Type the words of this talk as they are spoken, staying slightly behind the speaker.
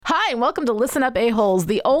Hi, and welcome to Listen Up A-Holes,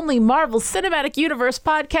 the only Marvel Cinematic Universe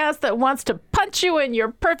podcast that wants to punch you in your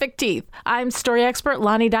perfect teeth. I'm story expert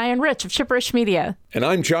Lonnie Diane Rich of Chipperish Media. And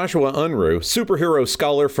I'm Joshua Unruh, superhero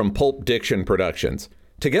scholar from Pulp Diction Productions.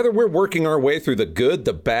 Together, we're working our way through the good,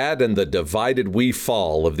 the bad, and the divided we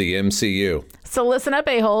fall of the MCU. So listen up,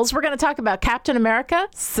 A-Holes. We're going to talk about Captain America: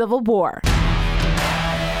 Civil War.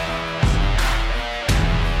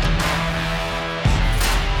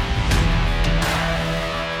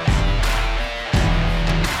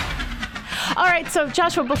 All right, so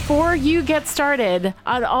Joshua, before you get started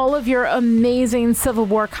on all of your amazing Civil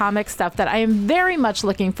War comic stuff that I am very much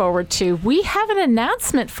looking forward to, we have an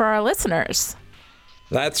announcement for our listeners.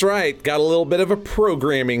 That's right. Got a little bit of a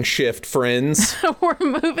programming shift, friends. We're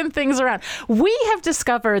moving things around. We have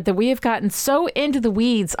discovered that we have gotten so into the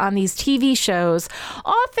weeds on these TV shows,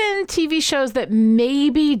 often TV shows that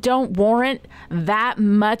maybe don't warrant that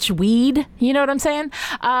much weed. You know what I'm saying?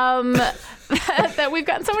 That we've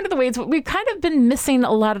gotten so into the weeds. We've kind of been missing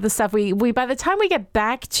a lot of the stuff. We by the time we get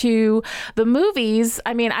back to the movies,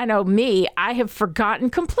 I mean, I know me, I have forgotten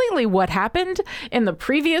completely what happened in the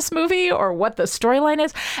previous movie or what the storyline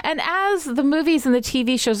is. And as the movies and the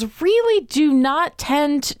TV shows really do not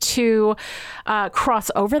tend to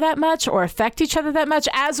cross over that much or affect each other that much,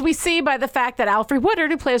 as we see by the fact that Alfre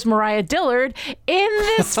Woodard, who plays Mariah Dillard in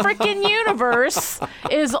this freaking universe,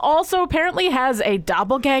 is also apparently has a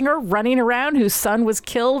doppelganger running around whose son was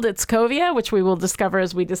killed at Sokovia, which we will discover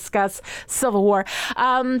as we discuss Civil War.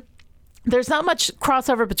 There's not much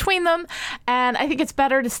crossover between them, and I think it's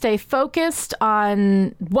better to stay focused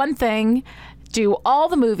on one thing, do all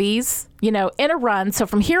the movies, you know, in a run. So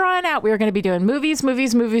from here on out, we are going to be doing movies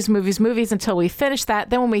until we finish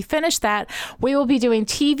that. Then when we finish that, we will be doing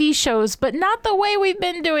TV shows, but not the way we've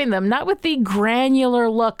been doing them, not with the granular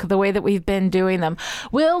look, the way that we've been doing them.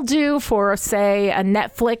 We'll do, for, say, a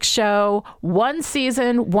Netflix show, one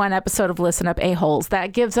season, one episode of Listen Up A-Holes.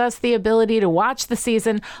 That gives us the ability to watch the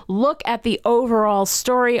season, look at the overall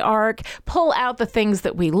story arc, pull out the things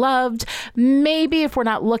that we loved. Maybe if we're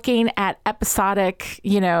not looking at episodic,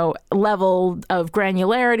 you know, level of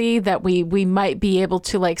granularity, that we might be able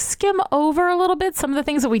to like skim over a little bit some of the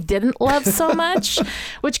things that we didn't love so much,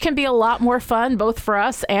 which can be a lot more fun both for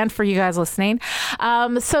us and for you guys listening.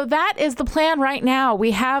 So that is the plan right now.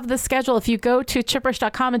 We have the schedule. If you go to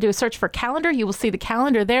chipperish.com and do a search for calendar, you will see the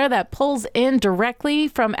calendar there that pulls in directly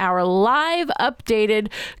from our live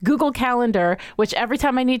updated Google Calendar, which every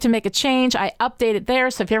time I need to make a change, I update it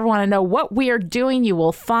there. So if you ever want to know what we are doing, you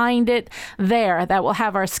will find it there. That will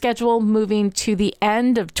have our schedule moving to the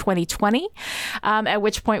end of 2020, at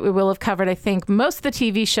which point we will have covered, I think, most of the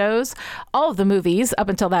TV shows, all of the movies up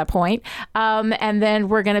until that point. And then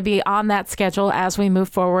we're going to be on that schedule as we move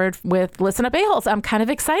forward with Listen Up A-Holes. I'm kind of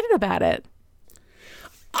excited about it.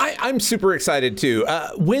 I'm super excited, too.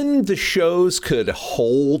 When the shows could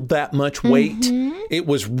hold that much weight, it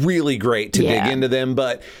was really great to dig into them.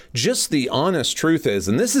 But just the honest truth is,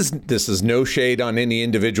 and this is no shade on any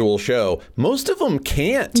individual show, most of them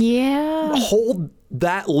can't hold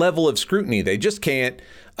that level of scrutiny. They just can't.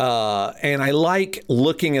 And I like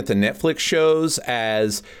looking at the Netflix shows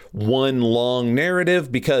as one long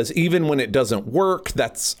narrative, because even when it doesn't work,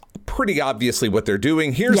 that's pretty obviously what they're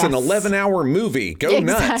doing. Here's an 11-hour movie. Go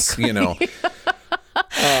nuts, you know.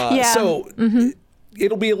 So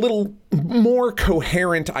it'll be a little more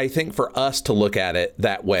coherent, I think, for us to look at it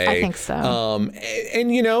that way. I think so.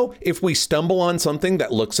 And, you know, if we stumble on something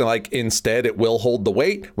that looks like instead it will hold the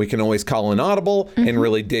weight, we can always call an audible and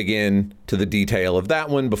really dig in to the detail of that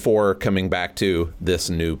one before coming back to this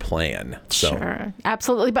new plan. Sure,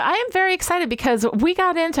 absolutely. But I am very excited because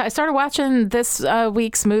I started watching this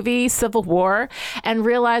week's movie, Civil War, and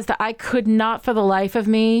realized that I could not for the life of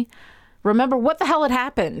me remember what the hell had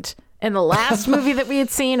happened in the last movie that we had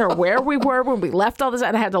seen, or where we were when we left all this.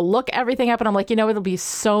 And I had to look everything up, and I'm like, you know, it'll be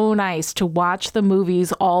so nice to watch the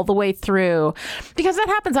movies all the way through, because that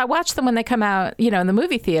happens. I watch them when they come out, you know, in the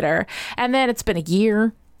movie theater, and then it's been a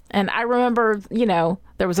year. And I remember, you know,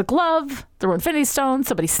 there was a glove, there were Infinity Stones,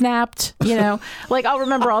 somebody snapped, you know, like I'll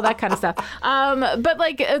remember all that kind of stuff. But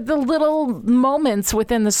like the little moments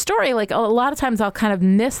within the story, like a lot of times I'll kind of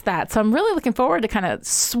miss that. So I'm really looking forward to kind of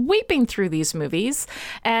sweeping through these movies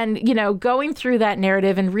and, you know, going through that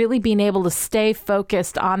narrative and really being able to stay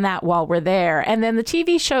focused on that while we're there. And then the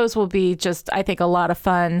TV shows will be just, I think, a lot of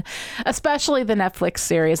fun, especially the Netflix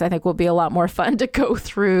series. I think will be a lot more fun to go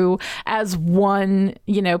through as one,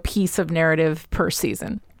 you know, piece of narrative per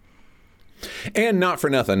season. And not for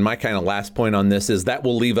nothing, my kind of last point on this is that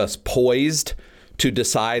will leave us poised to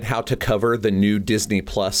decide how to cover the new Disney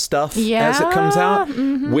Plus stuff as it comes out,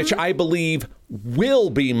 which I believe will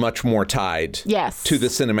be much more tied Yes. to the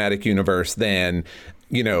cinematic universe than,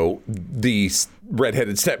 the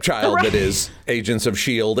redheaded stepchild Right. that is Agents of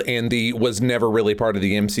S.H.I.E.L.D. and was never really part of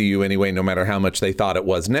the MCU anyway, no matter how much they thought it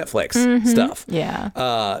was Netflix stuff.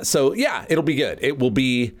 Yeah. So yeah, it'll be good. It will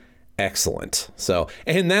be excellent. So,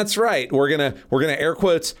 and that's right. We're gonna air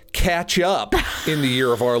quotes catch up in the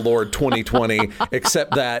year of our Lord 2020,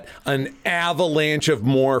 except that an avalanche of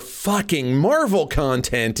more fucking Marvel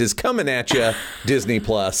content is coming at you. Disney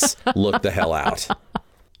Plus, look the hell out.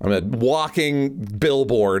 I'm a walking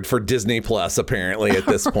billboard for Disney Plus, apparently, at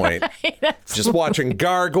this point. Just watching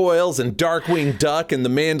Gargoyles and Darkwing Duck and The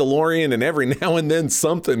Mandalorian and every now and then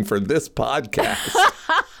something for this podcast.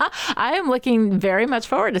 I am looking very much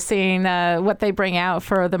forward to seeing what they bring out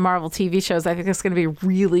for the Marvel TV shows. I think it's going to be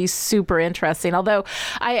really super interesting. Although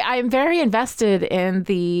I'm very invested in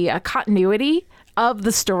the continuity of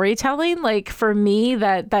the storytelling. Like, for me,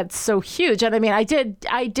 that's so huge. And I mean, I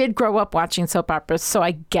did grow up watching soap operas, so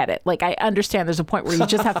I get it. Like, I understand there's a point where you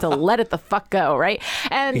just have to let it the fuck go, right?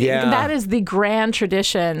 And that is the grand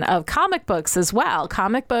tradition of comic books as well.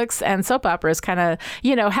 Comic books and soap operas kind of,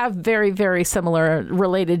 have very, very similar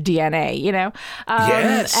related DNA,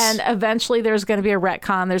 Yes. And eventually there's going to be a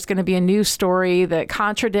retcon. There's going to be a new story that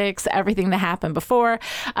contradicts everything that happened before.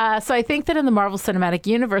 So I think that in the Marvel Cinematic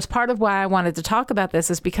Universe, part of why I wanted to talk about this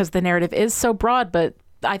is because the narrative is so broad, but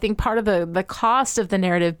I think part of the cost of the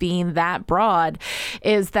narrative being that broad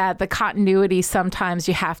is that the continuity, sometimes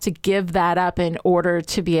you have to give that up in order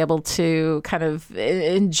to be able to kind of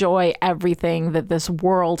enjoy everything that this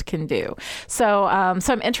world can do. So I'm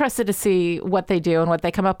interested to see what they do and what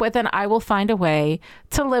they come up with, and I will find a way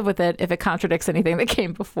to live with it if it contradicts anything that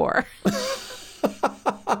came before.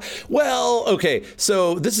 Well, okay,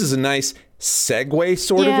 so this is a nice segue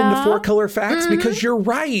sort of into Four Color Facts, because you're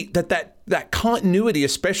right that continuity,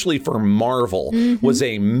 especially for Marvel, was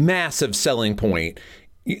a massive selling point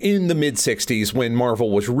in the mid-'60s when Marvel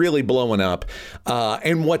was really blowing up.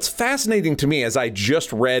 And what's fascinating to me, as I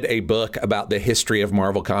just read a book about the history of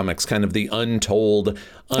Marvel Comics, kind of the untold,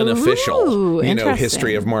 unofficial,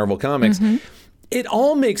 history of Marvel Comics, it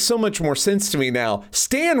all makes so much more sense to me now.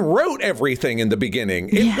 Stan wrote everything in the beginning.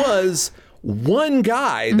 It was one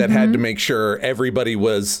guy that had to make sure everybody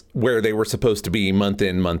was where they were supposed to be month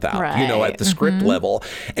in, month out, at the script level.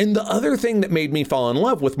 And the other thing that made me fall in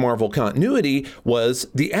love with Marvel continuity was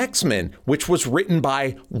the X-Men, which was written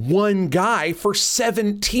by one guy for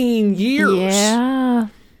 17 years. Yeah.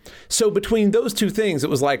 So between those two things, it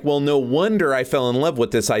was like, well, no wonder I fell in love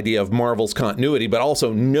with this idea of Marvel's continuity, but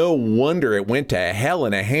also no wonder it went to hell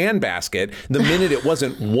in a handbasket the minute it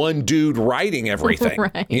wasn't one dude writing everything,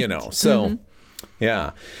 right. So,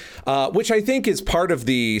 yeah. Which I think is part of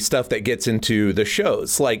the stuff that gets into the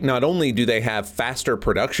shows. Like, not only do they have faster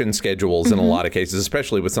production schedules in a lot of cases,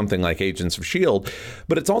 especially with something like Agents of S.H.I.E.L.D.,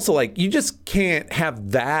 but it's also like you just can't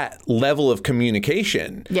have that level of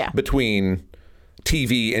communication between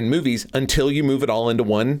TV and movies until you move it all into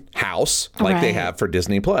one house like they have for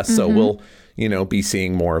Disney Plus. So we'll, be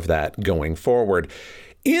seeing more of that going forward.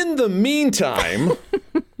 In the meantime,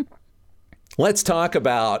 let's talk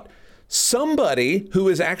about somebody who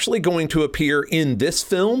is actually going to appear in this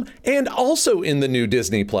film and also in the new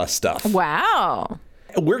Disney Plus stuff. Wow.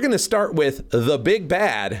 We're going to start with the big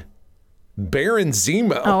bad, Baron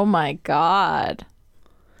Zemo. Oh my God.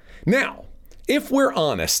 Now, if we're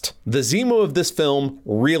honest, the Zemo of this film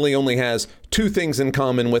really only has two things in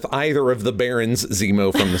common with either of the Barons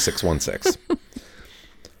Zemo from the 616.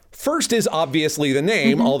 First is obviously the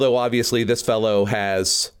name, although obviously this fellow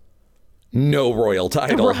has no royal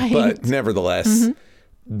title, but nevertheless,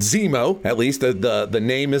 Zemo, at least the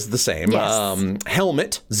name is the same. Yes.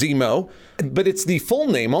 Helmut Zemo, but it's the full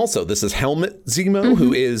name also. This is Helmut Zemo,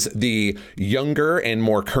 who is the younger and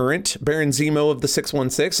more current Baron Zemo of the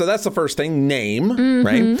 616. So that's the first thing, name,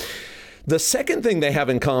 right? The second thing they have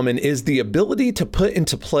in common is the ability to put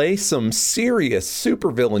into play some serious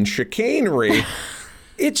supervillain chicanery.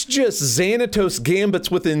 It's just Xanatos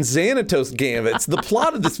gambits within Xanatos gambits. The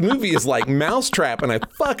plot of this movie is like Mousetrap, and I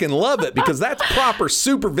fucking love it because that's proper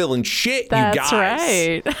supervillain shit, you guys. That's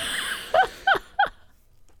right.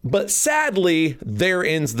 But sadly, there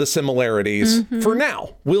ends the similarities for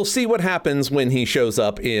now. We'll see what happens when he shows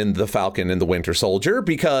up in The Falcon and the Winter Soldier,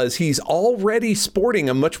 because he's already sporting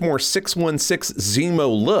a much more 616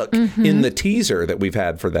 Zemo look in the teaser that we've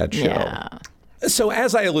had for that show. Yeah. So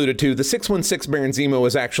as I alluded to, the 616 Baron Zemo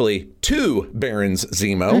is actually two Barons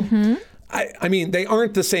Zemo. I mean, they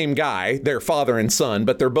aren't the same guy. They're father and son,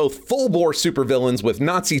 but they're both full-bore supervillains with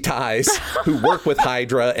Nazi ties who work with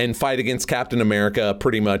Hydra and fight against Captain America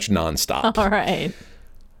pretty much nonstop. All right.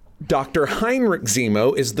 Dr. Heinrich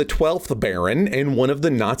Zemo is the 12th Baron and one of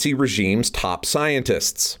the Nazi regime's top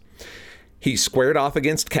scientists. He squared off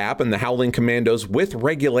against Cap and the Howling Commandos with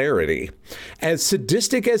regularity. As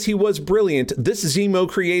sadistic as he was brilliant, this Zemo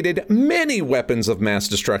created many weapons of mass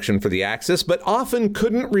destruction for the Axis, but often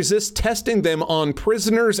couldn't resist testing them on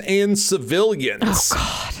prisoners and civilians.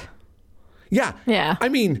 Oh, God. Yeah. I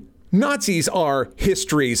mean, Nazis are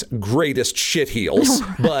history's greatest shitheels,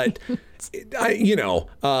 but...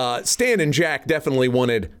 Stan and Jack definitely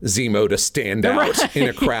wanted Zemo to stand out in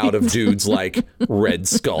a crowd of dudes like Red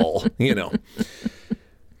Skull,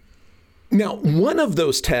 Now, one of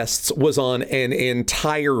those tests was on an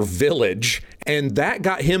entire village, and that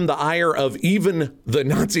got him the ire of even the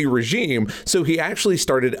Nazi regime. So he actually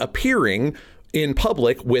started appearing in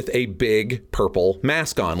public with a big purple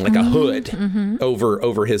mask on, like a hood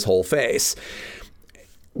over his whole face.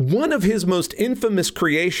 One of his most infamous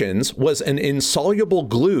creations was an insoluble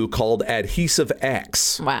glue called Adhesive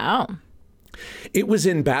X. Wow. It was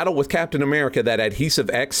in battle with Captain America that Adhesive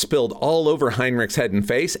X spilled all over Heinrich's head and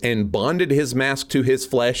face and bonded his mask to his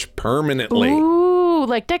flesh permanently. Ooh,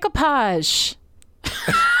 like decoupage.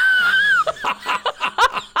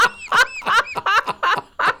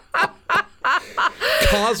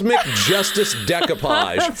 Cosmic justice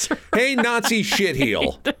decoupage. Right. Hey, Nazi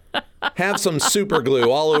shitheel. Have some super glue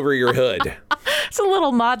all over your hood. It's a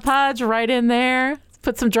little Mod Podge right in there.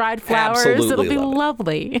 Put some dried flowers. Absolutely. It'll be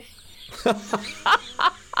lovely.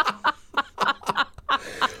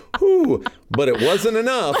 Ooh, but it wasn't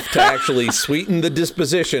enough to actually sweeten the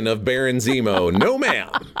disposition of Baron Zemo. No, ma'am.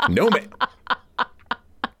 No, ma'am.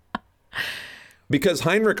 Because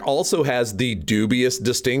Heinrich also has the dubious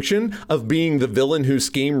distinction of being the villain whose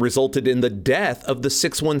scheme resulted in the death of the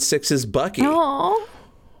 616's Bucky. Aww.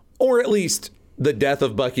 Or at least the death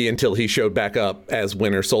of Bucky until he showed back up as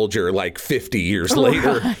Winter Soldier like 50 years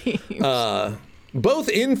later. Right. Both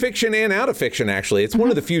in fiction and out of fiction, actually. It's one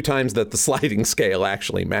of the few times that the sliding scale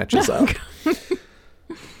actually matches up.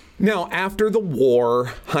 Now, after the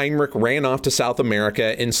war, Heinrich ran off to South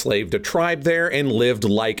America, enslaved a tribe there, and lived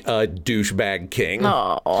like a douchebag king.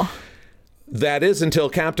 Oh. That is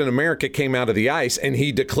until Captain America came out of the ice and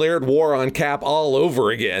he declared war on Cap all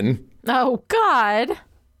over again. Oh, God.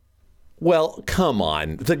 Well, come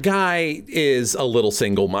on. The guy is a little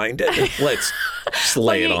single-minded. Let's just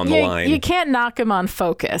lay it on the line. You can't knock him on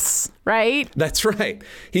focus, right? That's right.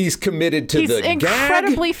 He's committed to the gag. He's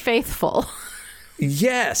incredibly faithful.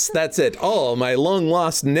 Yes, that's it. Oh, my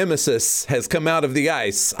long-lost nemesis has come out of the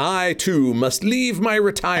ice. I, too, must leave my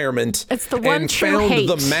retirement it's the one and true found hate.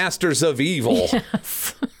 the masters of evil.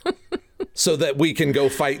 Yes. So that we can go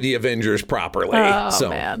fight the Avengers properly. Oh,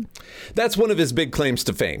 man. That's one of his big claims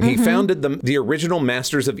to fame. He founded the original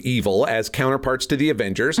Masters of Evil as counterparts to the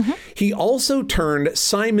Avengers. He also turned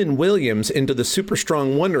Simon Williams into the super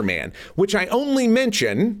strong Wonder Man, which I only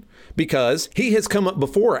mention because he has come up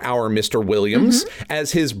before our Mr. Williams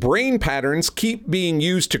as his brain patterns keep being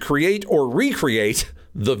used to create or recreate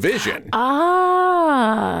the Vision.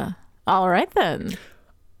 Ah, all right then.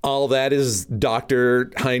 All that is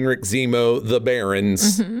Dr. Heinrich Zemo, the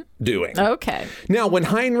Baron's doing. Okay. Now, when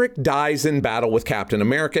Heinrich dies in battle with Captain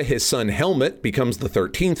America, his son Helmut becomes the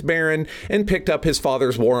 13th Baron and picked up his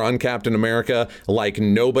father's war on Captain America like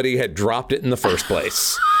nobody had dropped it in the first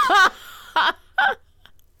place.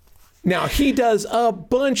 Now, he does a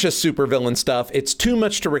bunch of supervillain stuff. It's too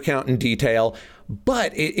much to recount in detail,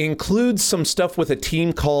 but it includes some stuff with a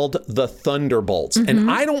team called the Thunderbolts.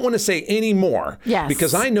 And I don't want to say any more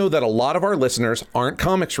because I know that a lot of our listeners aren't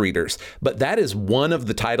comics readers, but that is one of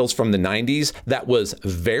the titles from the 90s that was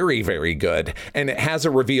very, very good. And it has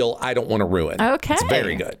a reveal I don't want to ruin. Okay. It's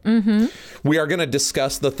very good. We are going to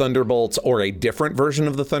discuss the Thunderbolts or a different version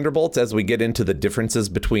of the Thunderbolts as we get into the differences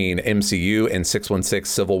between MCU and 616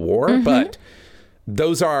 Civil War. But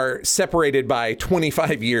those are separated by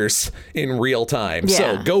 25 years in real time. Yeah.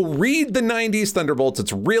 So go read the 90s Thunderbolts.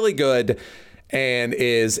 It's really good and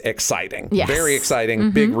is exciting. Yes. Very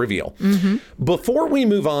exciting. Big reveal. Before we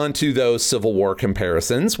move on to those Civil War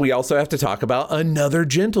comparisons, we also have to talk about another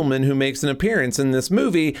gentleman who makes an appearance in this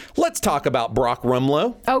movie. Let's talk about Brock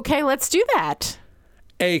Rumlow. Okay, let's do that.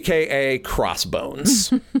 AKA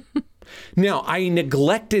Crossbones. Now, I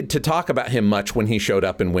neglected to talk about him much when he showed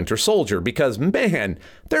up in Winter Soldier because, man,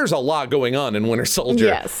 there's a lot going on in Winter Soldier.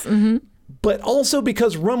 Yes. But also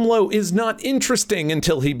because Rumlow is not interesting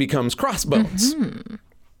until he becomes Crossbones.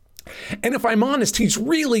 And if I'm honest, he's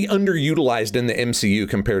really underutilized in the MCU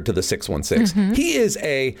compared to the 616. He is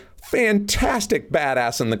a fantastic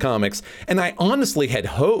badass in the comics, and I honestly had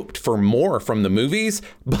hoped for more from the movies,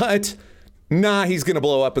 but Nah, he's going to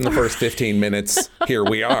blow up in the first 15 minutes. Here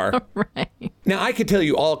we are. Right. Now, I could tell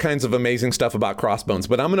you all kinds of amazing stuff about Crossbones,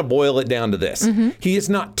 but I'm going to boil it down to this. He is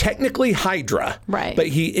not technically Hydra, right, but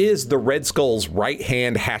he is the Red Skull's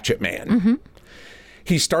right-hand hatchet man.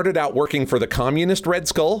 He started out working for the communist Red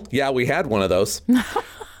Skull. Yeah, we had one of those.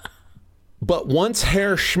 But once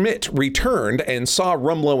Herr Schmidt returned and saw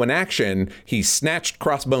Rumlow in action, he snatched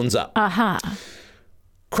Crossbones up.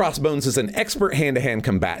 Crossbones is an expert hand-to-hand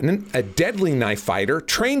combatant, a deadly knife fighter,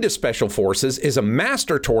 trained to special forces, is a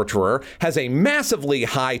master torturer, has a massively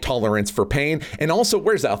high tolerance for pain, and also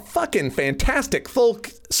wears a fucking fantastic full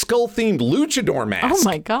skull-themed luchador mask. Oh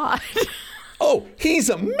my God. Oh, he's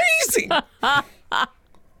amazing.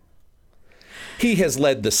 He has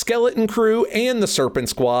led the Skeleton Crew and the Serpent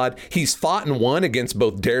Squad. He's fought and won against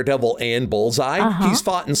both Daredevil and Bullseye. He's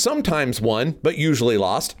fought and sometimes won, but usually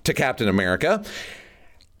lost, to Captain America.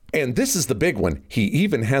 And this is the big one. He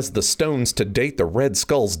even has the stones to date the Red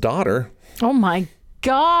Skull's daughter. Oh my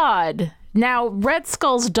God. Now, Red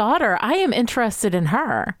Skull's daughter, I am interested in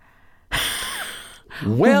her.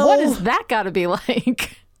 Well, what is that got to be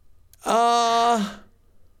like?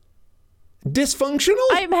 Dysfunctional,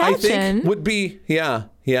 I imagine. I think would be, yeah.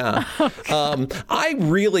 Okay. I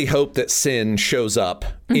really hope that Sin shows up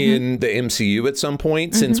in the MCU at some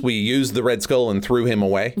point, since we used the Red Skull and threw him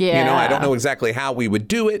away. Yeah. You know, I don't know exactly how we would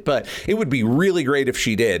do it, but it would be really great if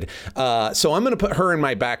she did. So I'm going to put her in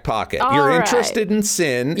my back pocket. You're interested in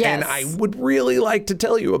Sin, and I would really like to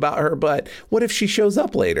tell you about her, but what if she shows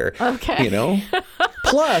up later? Okay. You know?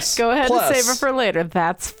 Plus, go ahead and save her for later.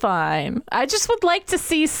 That's fine. I just would like to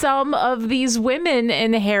see some of these women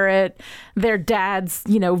inherit their dad's,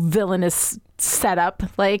 villainous setup.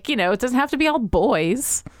 Like, it doesn't have to be all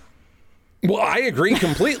boys. Well, I agree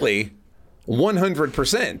completely.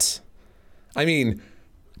 100%. I mean,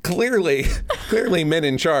 clearly men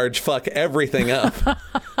in charge fuck everything up.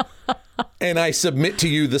 And I submit to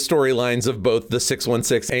you the storylines of both the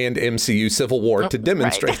 616 and MCU Civil War to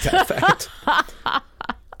demonstrate that fact.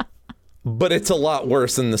 But it's a lot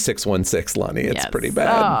worse than the 616, Lonnie. It's pretty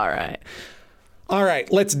bad. All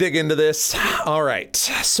right, let's dig into this. All right,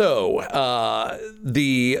 so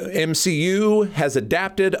the MCU has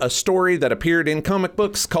adapted a story that appeared in comic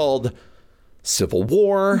books called Civil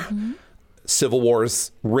War. Civil War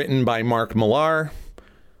is written by Mark Millar.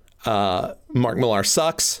 Mark Millar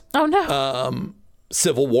sucks. Oh, no.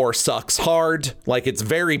 Civil War sucks hard. Like, it's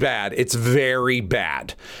very bad. It's very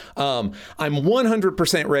bad. I'm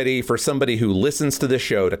 100% ready for somebody who listens to this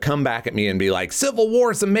show to come back at me and be like, Civil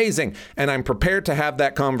War is amazing. And I'm prepared to have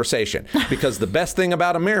that conversation, because the best thing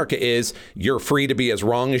about America is you're free to be as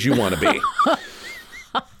wrong as you want to be.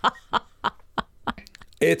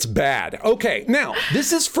 It's bad. Okay, now,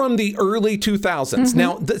 this is from the early 2000s.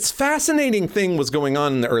 Now, this fascinating thing was going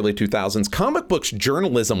on in the early 2000s. Comic books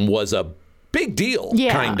journalism was a big deal,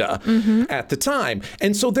 kinda, at the time.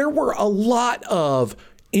 And so there were a lot of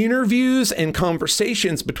interviews and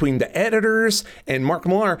conversations between the editors and Mark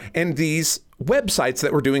Millar and these websites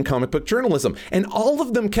that were doing comic book journalism. And all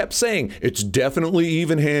of them kept saying, it's definitely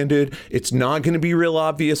even-handed. It's not going to be real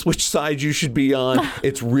obvious which side you should be on.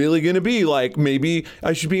 It's really going to be like, maybe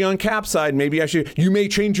I should be on Cap's side. Maybe I should. You may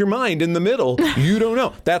change your mind in the middle. You don't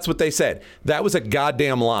know. That's what they said. That was a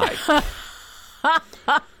goddamn lie.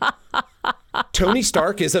 Tony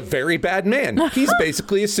Stark is a very bad man. He's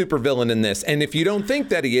basically a supervillain in this. And if you don't think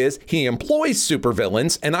that he is, he employs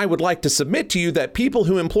supervillains. And I would like to submit to you that people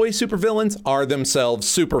who employ supervillains are themselves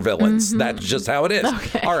supervillains. That's just how it is.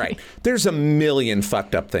 Okay. All right. There's a million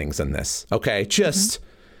fucked up things in this. Okay. Just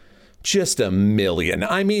a million.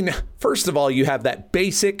 I mean, first of all, you have that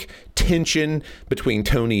basic tension between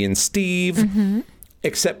Tony and Steve.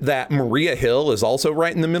 Except that Maria Hill is also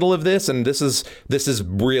right in the middle of this. And this is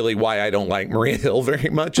really why I don't like Maria Hill very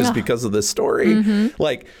much, is because of this story.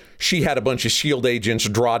 Like, she had a bunch of S.H.I.E.L.D. agents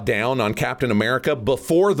draw down on Captain America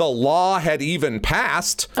before the law had even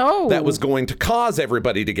passed that was going to cause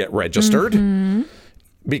everybody to get registered,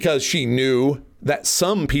 because she knew that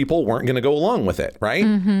some people weren't going to go along with it,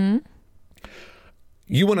 right?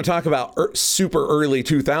 You want to talk about super early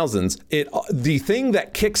 2000s, the thing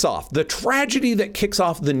that kicks off, the tragedy that kicks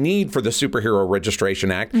off the need for the Superhero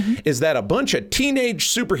Registration Act is that a bunch of teenage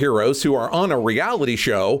superheroes who are on a reality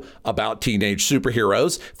show about teenage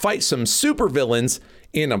superheroes fight some supervillains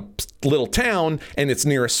in a little town, and it's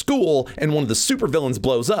near a school, and one of the supervillains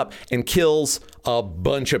blows up and kills a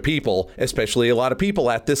bunch of people, especially a lot of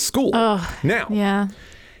people at this school. Now,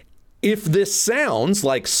 if this sounds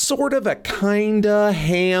like sort of a kinda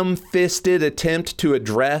ham-fisted attempt to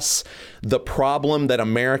address the problem that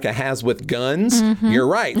America has with guns, you're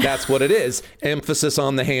right. That's what it is. Emphasis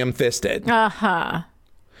on the ham-fisted. Uh-huh.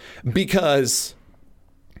 Because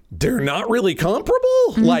they're not really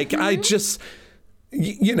comparable. Like, I just,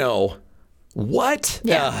 what?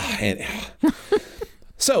 Yeah.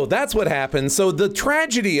 So that's what happened. So the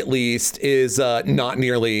tragedy, at least, is not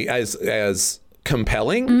nearly as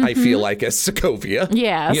compelling, I feel like, as Sokovia.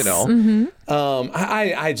 Yes.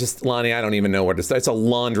 I just, Lonnie, I don't even know where to start. It's a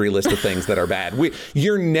laundry list of things that are bad.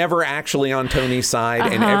 You're never actually on Tony's side,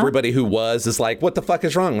 and everybody who was is like, what the fuck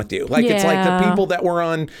is wrong with you? Like, it's like the people that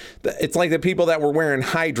were wearing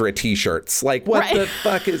Hydra t-shirts. Like, what the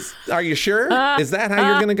fuck are you sure? Is that how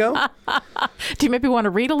you're going to go? Do you maybe want to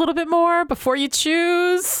read a little bit more before you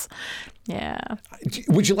choose? Yeah.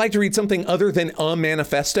 Would you like to read something other than a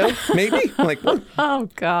manifesto? Maybe? Like, what? Oh,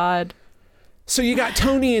 God. So you got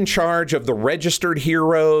Tony in charge of the registered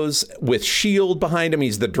heroes with S.H.I.E.L.D. behind him.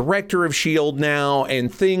 He's the director of S.H.I.E.L.D. now,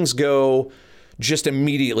 and things go just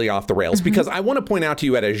immediately off the rails. Because I want to point out to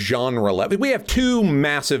you at a genre level, we have two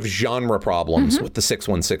massive genre problems with the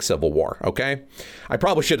 616 Civil War, okay? I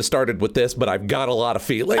probably should have started with this, but I've got a lot of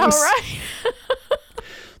feelings. All right.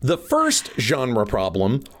 The first genre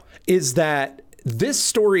problem is that this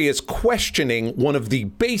story is questioning one of the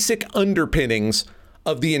basic underpinnings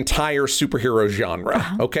of the entire superhero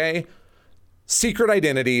genre, okay? Secret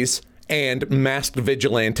identities and masked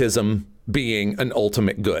vigilantism being an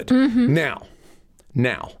ultimate good.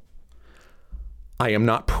 Now, I am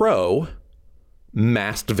not pro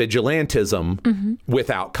masked vigilantism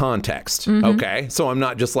without context, okay? So I'm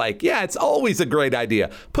not just like, yeah, it's always a great idea.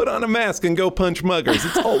 Put on a mask and go punch muggers.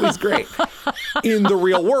 It's always great. In the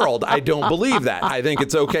real world, I don't believe that. I think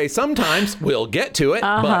it's okay sometimes. We'll get to it,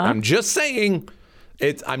 but I'm just saying,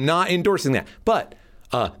 I'm not endorsing that. But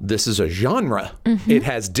this is a genre. It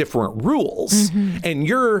has different rules. And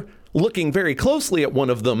you're looking very closely at one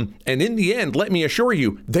of them, and in the end, let me assure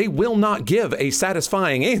you, they will not give a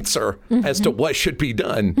satisfying answer as to what should be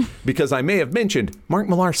done, because I may have mentioned Mark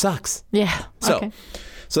Millar sucks. Yeah.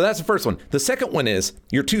 So that's the first one. The second one is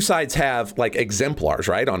your two sides have like exemplars,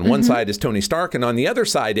 right? On one side is Tony Stark, and on the other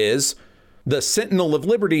side is the Sentinel of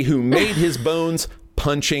Liberty who made his bones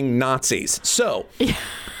punching Nazis. So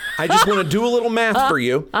I just want to do a little math for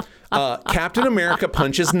you. Captain America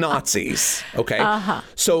punches Nazis, okay?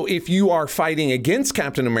 So if you are fighting against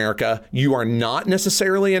Captain America, you are not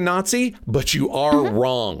necessarily a Nazi, but you are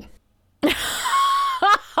wrong.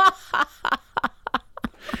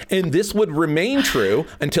 And this would remain true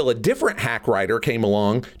until a different hack writer came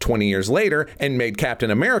along 20 years later and made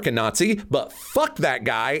Captain America Nazi, but fuck that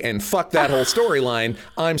guy and fuck that whole storyline.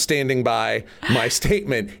 I'm standing by my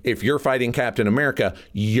statement. If you're fighting Captain America,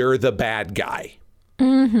 you're the bad guy.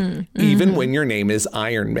 Even when your name is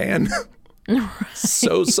Iron Man.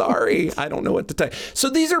 So sorry. I don't know what to tell you. So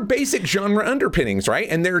these are basic genre underpinnings, right?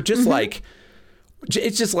 And they're just like,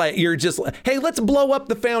 it's just like, you're just like, hey, let's blow up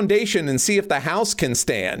the foundation and see if the house can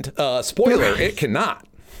stand. Spoiler, it cannot.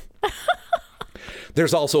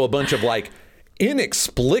 There's also a bunch of like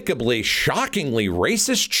inexplicably, shockingly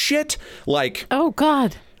racist shit. Like, oh,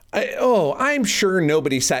 God. I'm sure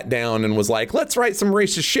nobody sat down and was like, let's write some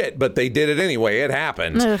racist shit, but they did it anyway. It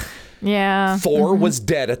happened. Ugh, yeah. Thor was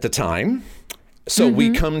dead at the time. So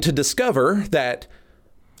we come to discover that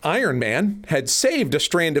Iron Man had saved a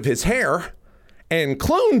strand of his hair and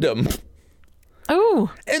cloned him.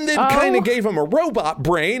 Oh. And then kind of gave him a robot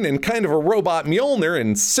brain and kind of a robot Mjolnir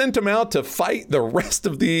and sent him out to fight the rest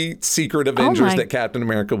of the secret Avengers that Captain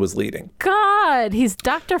America was leading. God, he's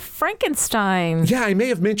Dr. Frankenstein. Yeah, I may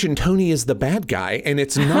have mentioned Tony is the bad guy, and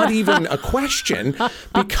it's not even a question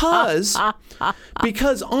because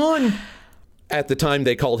at the time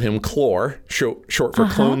they called him Clor, short for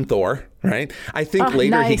Clone Thor, right? I think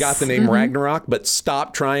later he got the name Ragnarok, but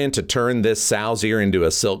stop trying to turn this sow's ear into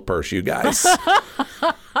a silk purse, you guys.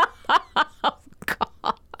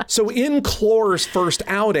 So in Clor's first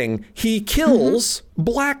outing, he kills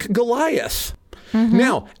Black Goliath.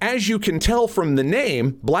 Now, as you can tell from the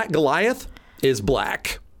name, Black Goliath is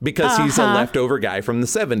black. Because he's a leftover guy from the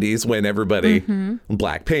 70s when everybody,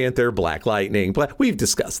 Black Panther, Black Lightning, we've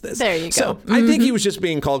discussed this. There you go. So I think he was just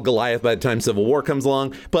being called Goliath by the time Civil War comes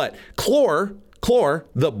along. But Clor,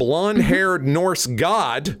 the blonde-haired Norse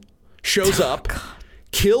god, shows up,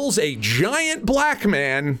 kills a giant black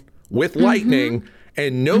man with lightning,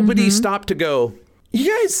 and nobody stopped to go, you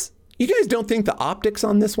guys don't think the optics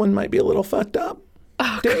on this one might be a little fucked up?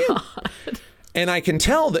 Oh, do you? God. And I can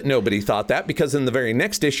tell that nobody thought that because in the very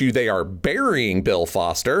next issue, they are burying Bill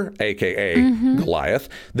Foster, a.k.a. Goliath.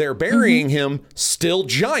 They're burying him, still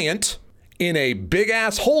giant, in a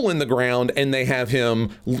big-ass hole in the ground, and they have him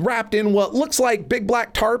wrapped in what looks like big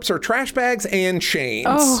black tarps or trash bags and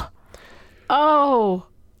chains. Oh.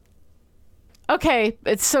 Okay.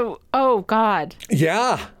 Oh, God.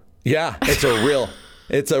 Yeah. It's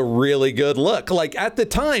a really good look. Like, at the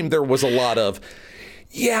time, there was a lot of,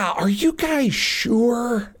 yeah, are you guys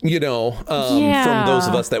sure? From those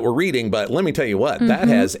of us that were reading. But let me tell you what, that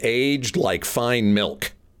has aged like fine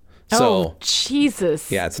milk. So, Jesus.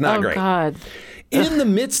 Yeah, it's not great. Oh, God. In the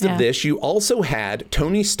midst of this, you also had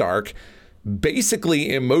Tony Stark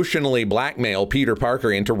basically emotionally blackmail Peter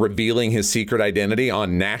Parker into revealing his secret identity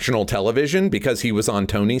on national television because he was on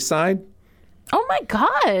Tony's side. Oh, my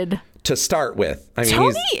God. To start with. I mean,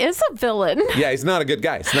 Tony is a villain. Yeah, he's not a good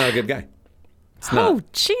guy. Oh,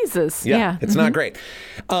 Jesus. Yeah. It's not great.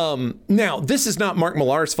 Now, this is not Mark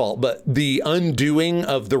Millar's fault, but the undoing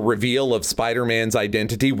of the reveal of Spider-Man's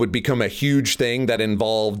identity would become a huge thing that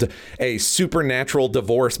involved a supernatural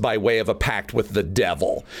divorce by way of a pact with the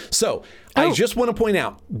devil. So I just want to point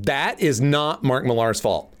out that is not Mark Millar's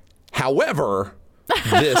fault. However,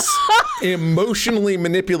 this emotionally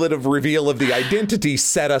manipulative reveal of the identity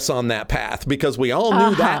set us on that path because we all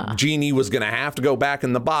knew that genie was going to have to go back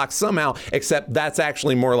in the box somehow, except that's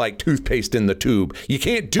actually more like toothpaste in the tube. You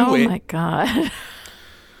can't do it. Oh, my God.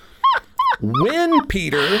 When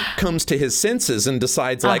Peter comes to his senses and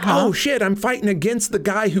decides like, oh shit, I'm fighting against the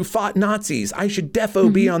guy who fought Nazis. I should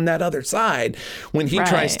defo be on that other side. When he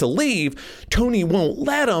tries to leave, Tony won't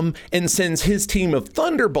let him and sends his team of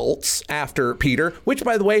Thunderbolts after Peter, which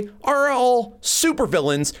by the way, are all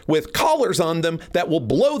supervillains with collars on them that will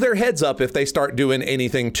blow their heads up if they start doing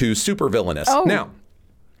anything too supervillainous.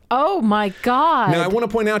 Oh, my God. Now, I want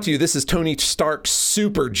to point out to you, this is Tony Stark's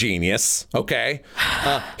super genius, okay?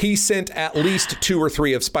 He sent at least 2 or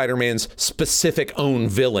 3 of Spider-Man's specific own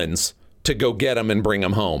villains to go get him and bring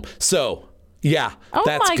him home. So, yeah,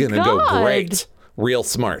 that's going to go great. Real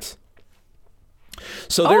smart.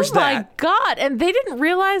 So there's that. Oh, my God. And they didn't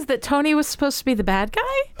realize that Tony was supposed to be the bad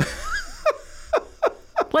guy?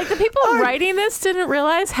 Like, the people writing this didn't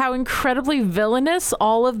realize how incredibly villainous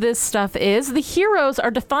all of this stuff is. The heroes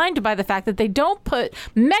are defined by the fact that they don't put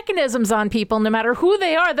mechanisms on people, no matter who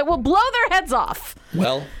they are, that will blow their heads off.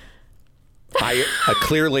 Well,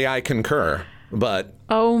 clearly I concur, but...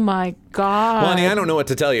 Oh, my God. Lonnie, I don't know what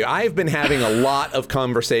to tell you. I've been having a lot of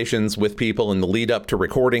conversations with people in the lead up to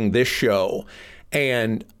recording this show,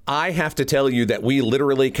 and I have to tell you that we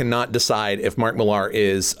literally cannot decide if Mark Millar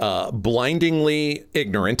is blindingly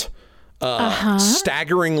ignorant,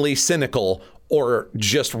 staggeringly cynical, or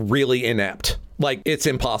just really inept. Like, it's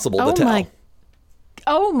impossible to tell.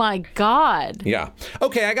 Oh, my God. Yeah.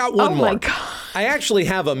 Okay, I got one more. Oh, my God. I actually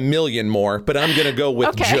have a million more, but I'm going to go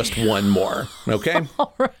with just one more. Okay?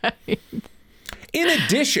 All right. In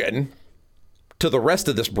addition to the rest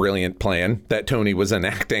of this brilliant plan that Tony was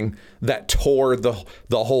enacting that tore the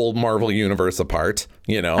whole Marvel universe apart,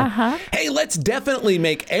 Hey, let's definitely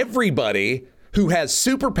make everybody who has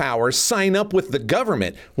superpowers sign up with the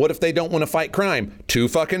government. What if they don't want to fight crime? Too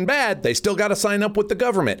fucking bad. They still got to sign up with the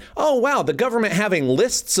government. Oh, wow. The government having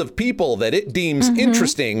lists of people that it deems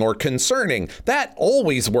interesting or concerning. That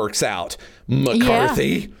always works out, McCarthy.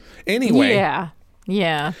 Yeah. Anyway.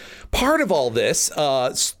 Yeah. Part of all this,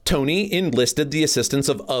 Tony enlisted the assistance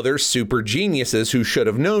of other super geniuses who should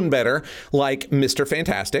have known better, like Mr.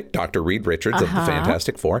 Fantastic, Dr. Reed Richards of the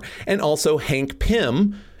Fantastic Four, and also Hank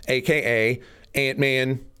Pym, a.k.a.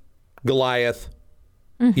 Ant-Man, Goliath,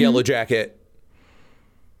 Yellow Jacket,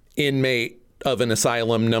 inmate of an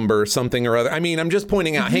asylum number, something or other. I mean, I'm just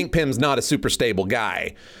pointing out Hank Pym's not a super stable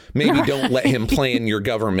guy. Maybe don't let him plan your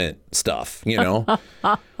government stuff,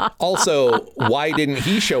 Also, why didn't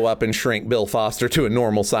he show up and shrink Bill Foster to a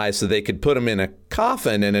normal size so they could put him in a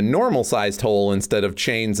coffin in a normal sized hole instead of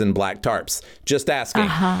chains and black tarps? Just asking.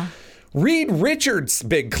 Reed Richards'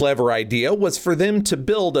 big clever idea was for them to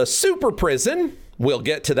build a super prison. We'll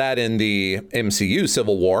get to that in the MCU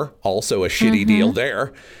Civil War. Also a shitty deal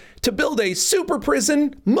there. To build a super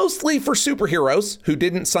prison, mostly for superheroes who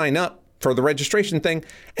didn't sign up for the registration thing,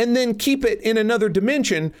 and then keep it in another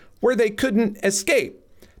dimension where they couldn't escape.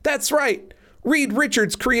 That's right. Reed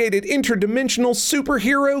Richards created interdimensional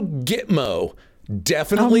superhero Gitmo.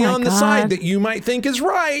 Definitely on the side that you might think is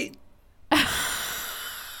right.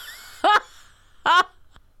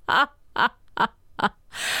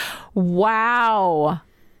 Wow.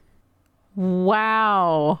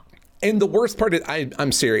 And the worst part is,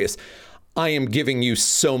 I'm serious. I am giving you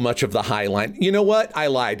so much of the high line. You know what? I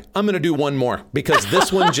lied. I'm going to do one more because this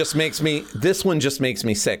one just makes me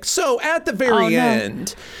sick. So at the very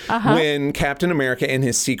end, when Captain America and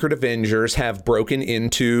his secret Avengers have broken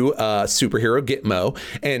into superhero Gitmo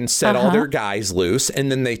and set all their guys loose, and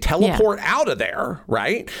then they teleport out of there,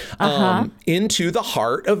 right? Into the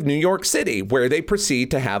heart of New York City, where they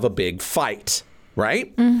proceed to have a big fight,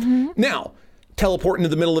 right? Now, teleport into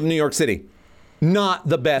the middle of New York City. Not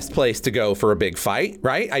the best place to go for a big fight,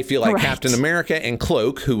 right? I feel like Captain America and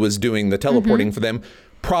Cloak, who was doing the teleporting for them,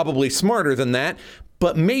 probably smarter than that,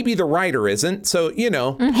 but maybe the writer isn't. So, you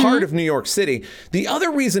know, heart of New York City. The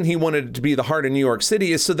other reason he wanted it to be the heart of New York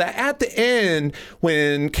City is so that at the end,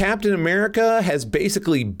 when Captain America has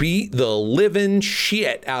basically beat the living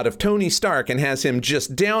shit out of Tony Stark and has him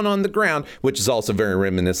just down on the ground, which is also very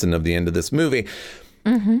reminiscent of the end of this movie,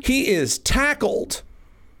 he is tackled.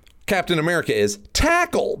 Captain America is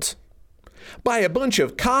tackled by a bunch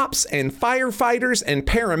of cops and firefighters and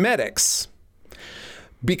paramedics.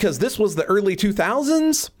 Because this was the early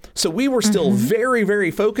 2000s, so we were still very,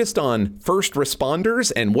 very focused on first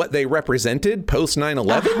responders and what they represented post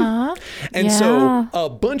 9/11. And so a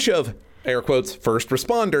bunch of, air quotes, first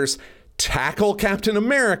responders tackle Captain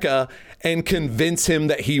America and convince him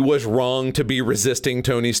that he was wrong to be resisting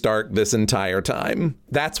Tony Stark this entire time.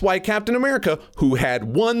 That's why Captain America, who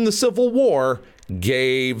had won the Civil War,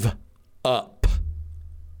 gave up.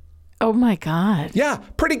 Oh my God. Yeah,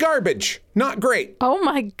 pretty garbage. Not great. Oh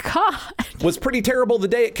my God. Was pretty terrible the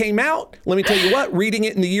day it came out. Let me tell you what, reading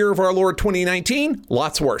it in the year of our Lord 2019,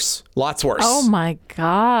 lots worse. Lots worse. Oh my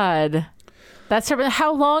God. That's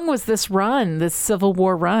how long was this run, this Civil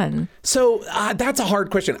War run? So that's a hard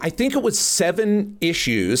question. I think it was 7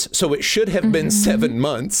 issues, so it should have been 7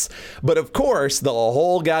 months. But of course, the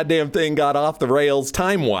whole goddamn thing got off the rails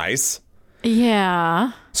time-wise.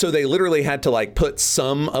 Yeah. So they literally had to like put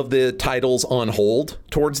some of the titles on hold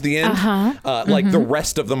towards the end. Like the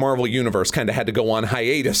rest of the Marvel Universe kind of had to go on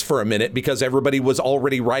hiatus for a minute because everybody was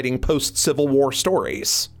already writing post-Civil War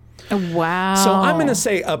stories. Wow. So I'm going to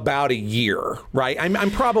say about a year, right? I'm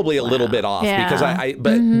probably a little bit off because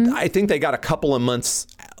I think they got a couple of months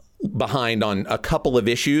behind on a couple of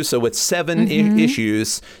issues. So it's 7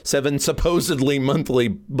 issues, 7 supposedly monthly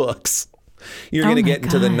books. You're going to get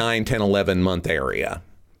into the 9, 10, 11 month area.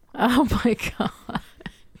 Oh my God.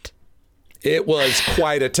 It was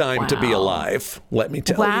quite a time to be alive, let me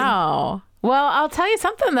tell you. Wow. Well, I'll tell you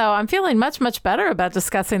something, though. I'm feeling much, much better about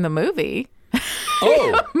discussing the movie.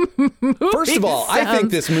 First of all, I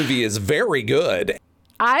think this movie is very good.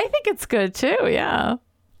 I think it's good too, yeah.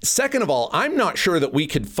 Second of all, I'm not sure that we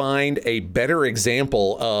could find a better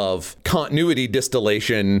example of continuity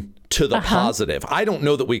distillation to the positive. I don't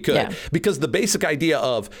know that we could because the basic idea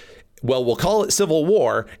of, well, we'll call it Civil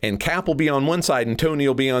War and Cap will be on one side and Tony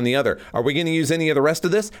will be on the other. Are we going to use any of the rest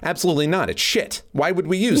of this? Absolutely not. It's shit. Why would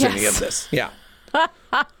we use any of this? Yeah.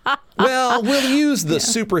 Well, we'll use the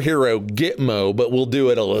superhero Gitmo, but we'll do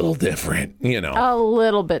it a little different, you know. A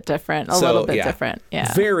little bit different. A little bit different.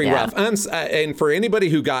 Yeah. Very rough. And for anybody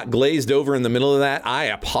who got glazed over in the middle of that, I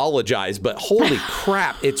apologize, but holy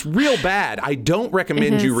crap, it's real bad. I don't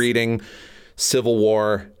recommend you reading Civil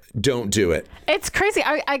War. Don't do it. It's crazy.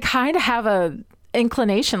 I kind of have a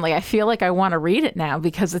inclination. Like, I feel like I want to read it now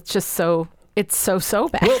because it's just so... It's so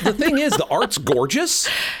bad. Well, the thing is, the art's gorgeous.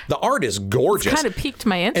 The art is gorgeous. It's kind of piqued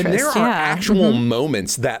my interest. And there are actual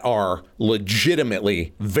moments that are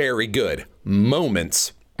legitimately very good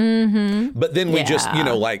moments. But then we just, you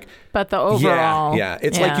know, like... But the overall... Yeah.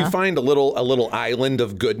 It's like you find a little island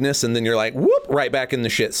of goodness and then you're like, whoop, right back in the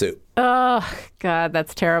shit soup. Oh, God,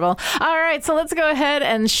 that's terrible. All right, so let's go ahead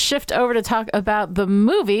and shift over to talk about the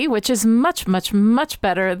movie, which is much, much, much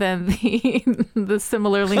better than the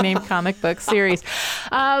similarly named comic book series.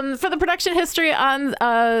 For the production history on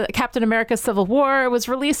Captain America Civil War, it was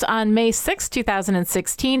released on May 6,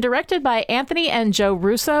 2016, directed by Anthony and Joe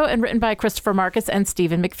Russo and written by Christopher Marcus and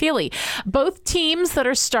Stephen McFeely. Both teams that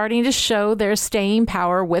are starting to show their staying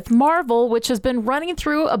power with Marvel, which has been running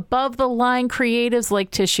through above-the-line creatives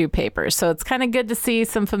like tissue paper. So it's kind of good to see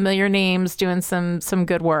some familiar names doing some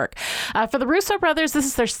good work. For the Russo brothers, this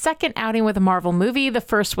is their second outing with a Marvel movie. The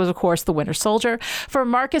first was, of course, The Winter Soldier. For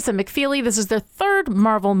Marcus and McFeely, this is their third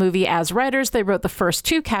Marvel movie as writers. They wrote the first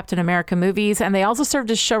 2 Captain America movies, and they also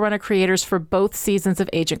served as showrunner creators for both seasons of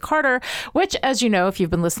Agent Carter, which, as you know, if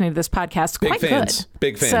you've been listening to this podcast, quite good.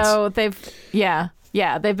 Big fans. So they've,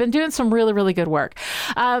 Yeah, they've been doing some really, really good work.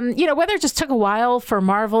 Whether it just took a while for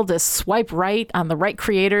Marvel to swipe right on the right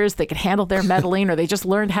creators that could handle their meddling, or they just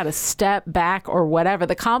learned how to step back or whatever,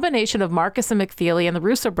 the combination of Marcus and McFeely and the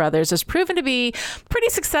Russo brothers has proven to be pretty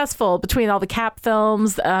successful between all the Cap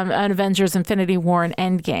films, and Avengers, Infinity War, and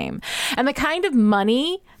Endgame. And the kind of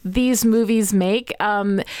money these movies make,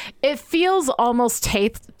 it feels almost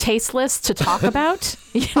tasteless to talk about.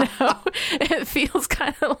 It feels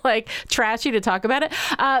kind of like trashy to talk about it.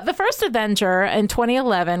 The first Avenger in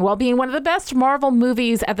 2011, while being one of the best Marvel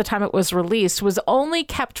movies at the time it was released, was only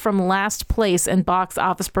kept from last place in box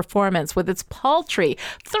office performance with its paltry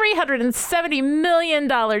 $370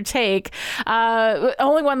 million take.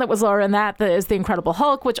 Only one that was lower than that is The Incredible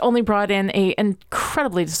Hulk, which only brought in an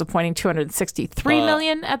incredibly disappointing $263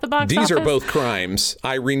 million at the box office. These are both crimes.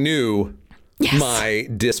 I renew my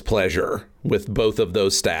displeasure with both of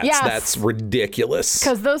those stats. Yes. That's ridiculous.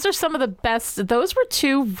 Because those are some of the best. Those were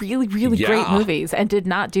two really, really great movies and did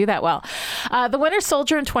not do that well. The Winter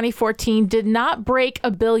Soldier in 2014 did not break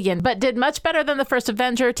 $1 billion, but did much better than the first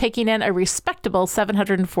Avenger, taking in a respectable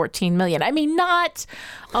 $714 million. I mean, not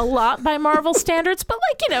a lot by Marvel standards, but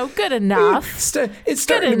good enough. It's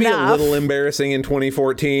starting to be a little embarrassing in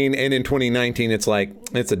 2014, and in 2019, it's like,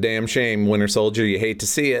 it's a damn shame, Winter Soldier. You hate to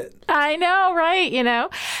see it. I know, right?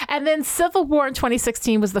 And then Civil War in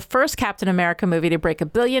 2016 was the first Captain America movie to break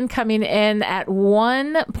 $1 billion, coming in at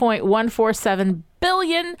 $1.147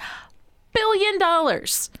 billion.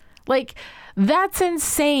 Like, that's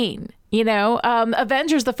insane.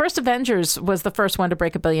 Avengers, the first Avengers was the first one to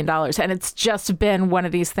break $1 billion. And it's just been one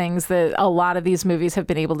of these things that a lot of these movies have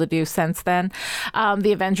been able to do since then.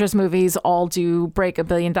 The Avengers movies all do break $1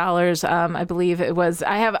 billion. I believe it was,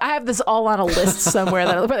 I have this all on a list somewhere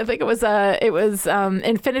that I think it was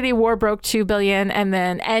Infinity War broke $2 billion, and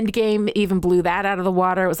then Endgame even blew that out of the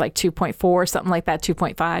water. It was like 2.4, something like that,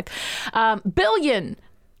 2.5 billion.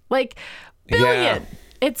 Like, billion. Yeah.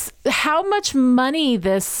 It's how much money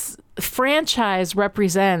this franchise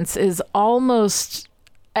represents is almost,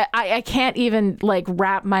 I can't even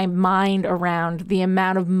wrap my mind around the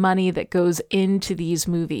amount of money that goes into these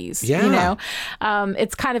movies. Yeah.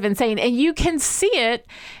 It's kind of insane. And you can see it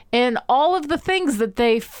in all of the things that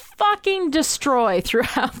they fucking destroy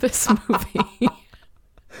throughout this movie.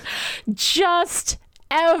 Just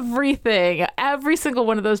everything, every single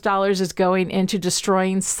one of those dollars is going into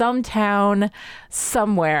destroying some town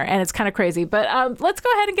somewhere, and it's kind of crazy. But let's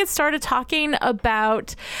go ahead and get started talking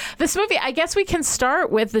about this movie. I guess we can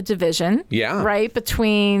start with the division, right,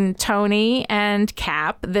 between Tony and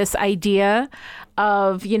Cap. This idea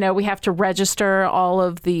of, we have to register all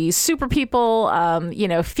of the super people,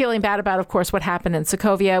 feeling bad about, of course, what happened in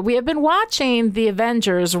Sokovia. We have been watching the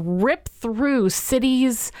Avengers rip through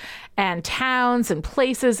cities and towns and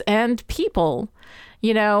places and people,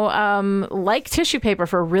 like tissue paper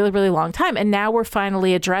for a really, really long time. And now we're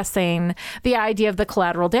finally addressing the idea of the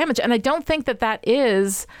collateral damage. And I don't think that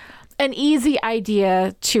is an easy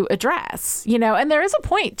idea to address, and there is a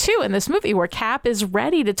point, too, in this movie where Cap is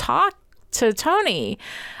ready to talk to Tony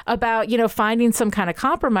about, finding some kind of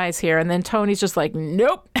compromise here. And then Tony's just like,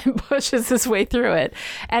 nope, and pushes his way through it.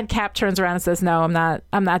 And Cap turns around and says, no,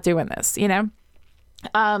 I'm not doing this,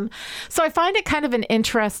 So I find it kind of an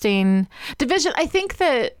interesting division. I think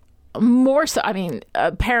that more so,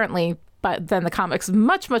 apparently, but than the comics,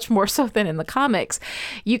 much, much more so than in the comics,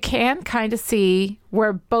 you can kind of see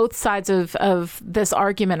where both sides of this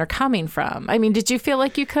argument are coming from. Did you feel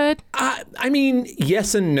like you could?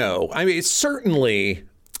 Yes and no. It's certainly.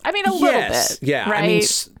 A little bit. Yeah.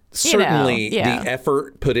 Right? Certainly the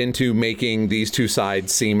effort put into making these two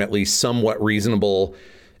sides seem at least somewhat reasonable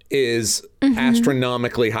is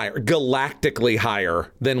astronomically higher, galactically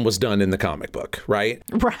higher than was done in the comic book, right?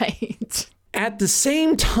 Right. At the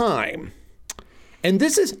same time, and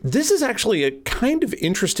this is actually a kind of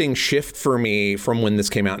interesting shift for me from when this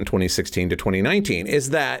came out in 2016 to 2019, is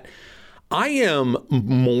that I am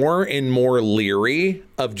more and more leery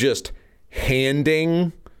of just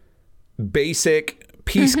handing basic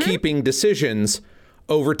peacekeeping decisions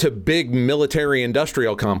over to big military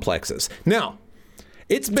industrial complexes. Now,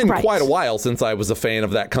 it's been quite a while since I was a fan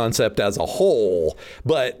of that concept as a whole.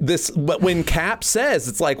 But when Cap says,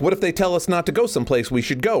 it's like, what if they tell us not to go someplace we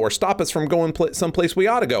should go, or stop us from going someplace we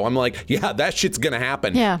ought to go? I'm like, yeah, that shit's going to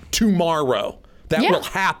happen tomorrow. That will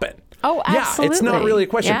happen. Oh, absolutely. Yeah, it's not really a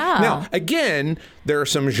question. Yeah. Now, again, there are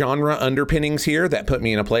some genre underpinnings here that put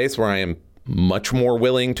me in a place where I am much more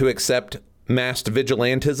willing to accept massed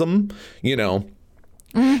vigilantism,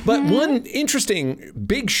 But one interesting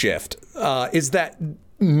big shift is that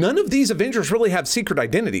none of these Avengers really have secret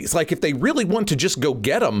identities. Like, if they really want to just go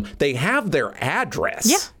get them, they have their address.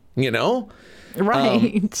 Yeah. You know?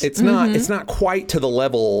 Right. It's not quite to the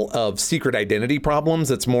level of secret identity problems.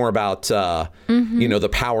 It's more about, the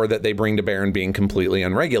power that they bring to bear and being completely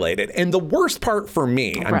unregulated. And the worst part for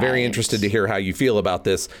me, I'm very interested to hear how you feel about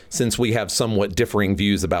this, since we have somewhat differing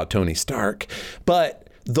views about Tony Stark. But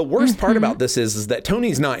the worst part about this is that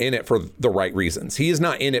Tony's not in it for the right reasons. He is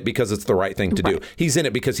not in it because it's the right thing to do. He's in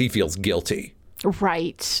it because he feels guilty.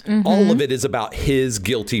 Right. All of it is about his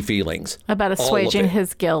guilty feelings. About assuaging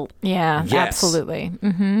his guilt. Yeah, yes. Absolutely.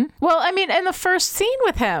 Well, I mean, and the first scene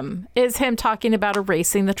with him is him talking about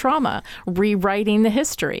erasing the trauma, rewriting the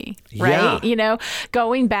history, right? Yeah.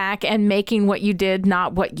 Going back and making what you did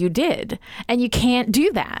not what you did. And you can't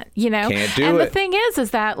do that, Can't do and it. the thing is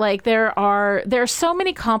that like there are so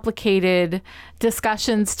many complicated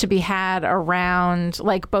discussions to be had around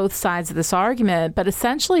like both sides of this argument, but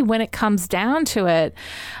essentially when it comes down to it,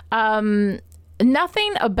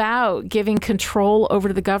 nothing about giving control over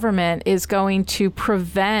to the government is going to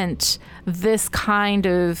prevent this kind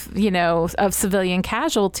of, of civilian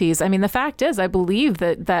casualties. I mean, the fact is, I believe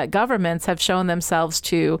that governments have shown themselves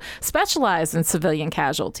to specialize in civilian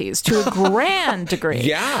casualties to a grand degree.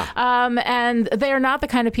 Yeah. And they are not the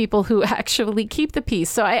kind of people who actually keep the peace.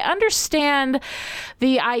 So I understand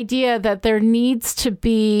the idea that there needs to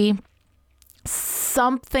be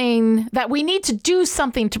something, that we need to do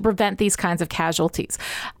something to prevent these kinds of casualties.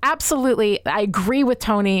 Absolutely. I agree with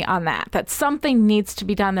Tony on that something needs to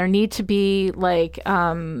be done. There need to be like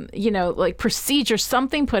procedure,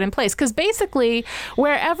 something put in place. Because basically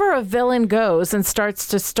wherever a villain goes and starts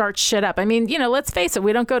to start shit up, I mean, let's face it,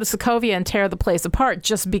 we don't go to Sokovia and tear the place apart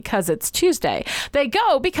just because it's Tuesday. They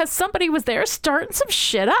go because somebody was there starting some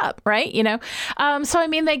shit up, right? So I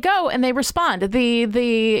mean, they go and they respond. The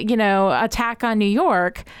attack on New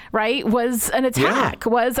York, right, was an attack.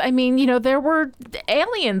 There were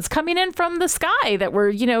aliens coming in from the sky that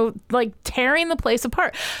were, like tearing the place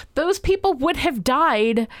apart. Those people would have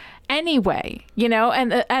died anyway,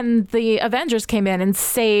 and the Avengers came in and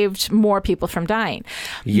saved more people from dying.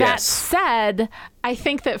 Yes. That said, I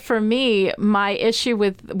think that for me, my issue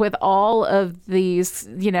with all of these,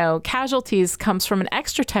 casualties comes from an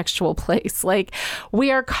extra textual place. Like, we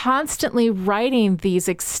are constantly writing these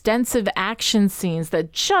extensive action scenes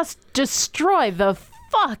that just destroy the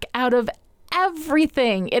fuck out of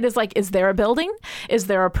everything. It is like, is there a building? Is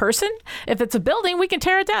there a person? If it's a building, we can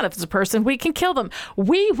tear it down. If it's a person, we can kill them.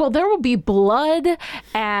 There will be blood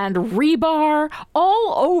and rebar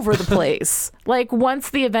all over the place. Like, once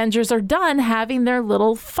the Avengers are done having their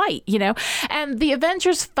little fight, and the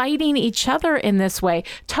Avengers fighting each other in this way.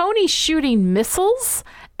 Tony shooting missiles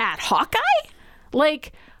at Hawkeye?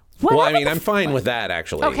 Like, what? Well, I mean, I'm fine with that,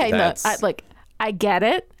 actually. Okay, I get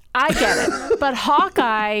it. But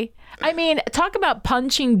Hawkeye, I mean, talk about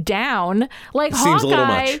punching down. Like, seems a little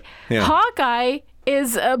much. Yeah. Hawkeye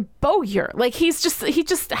is a bowyer. Like, he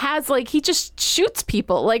just shoots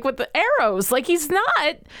people like with the arrows. Like, he's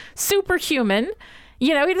not superhuman. He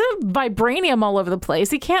doesn't have vibranium all over the place.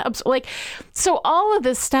 He can't so all of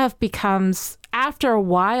this stuff becomes after a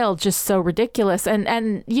while just so ridiculous.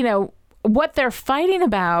 And what they're fighting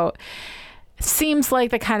about seems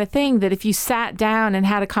like the kind of thing that if you sat down and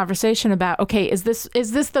had a conversation about, okay, is this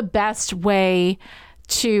the best way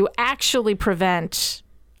to actually prevent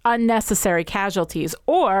unnecessary casualties,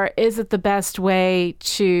 or is it the best way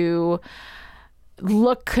to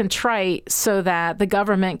look contrite so that the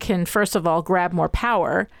government can, first of all, grab more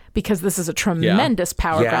power, because this is a tremendous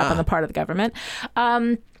power grab on the part of the government,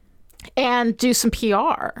 and do some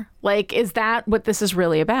PR. Like, is that what this is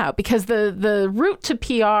really about? Because the route to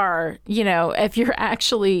PR, if you're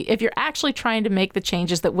actually trying to make the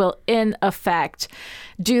changes that will in effect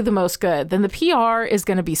do the most good, then the PR is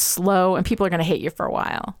going to be slow and people are going to hate you for a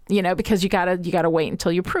while, because you gotta wait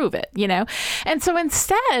until you prove it, And so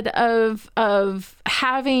instead of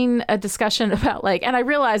having a discussion about and I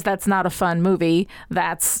realize that's not a fun movie,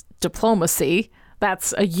 that's diplomacy.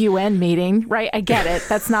 That's a UN meeting, right? I get it.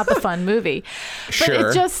 That's not the fun movie. But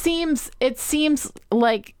Sure. It seems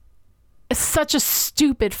like such a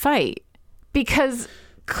stupid fight, because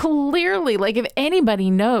clearly, if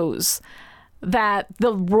anybody knows that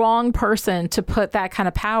the wrong person to put that kind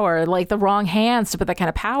of power, the wrong hands to put that kind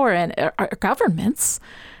of power in are governments.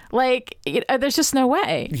 There's just no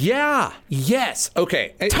way. Yeah. Yes.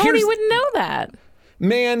 Okay. Tony wouldn't know that.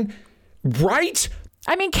 Man, right?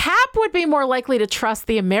 I mean, Cap would be more likely to trust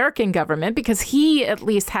the American government because he at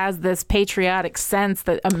least has this patriotic sense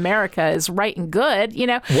that America is right and good,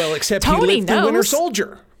 Well, except Tony he lived through knows. Winter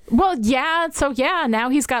Soldier. Well, yeah. So, yeah, now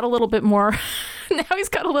he's got a little bit more. Now he's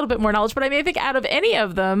got a little bit more knowledge. But I mean, I think out of any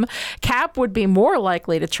of them, Cap would be more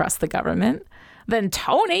likely to trust the government than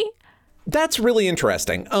Tony. That's really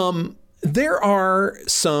interesting. There are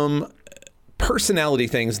some personality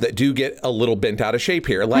things that do get a little bent out of shape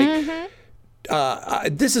here. Like,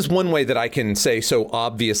 this is one way that I can say, so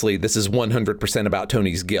obviously this is 100% about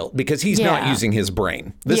Tony's guilt because he's not using his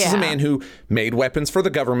brain. This is a man who made weapons for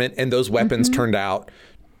the government, and those weapons turned out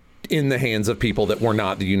in the hands of people that were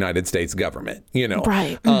not the United States government, you know.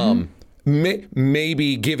 Right.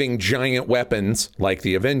 Maybe giving giant weapons like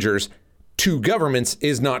the Avengers to governments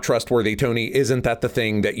is not trustworthy, Tony. Isn't that the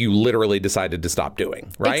thing that you literally decided to stop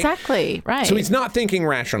doing, right? Exactly, right. So he's not thinking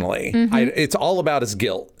rationally. It's all about his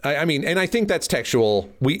guilt. I mean, and I think that's textual.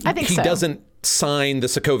 I think he so. doesn't sign the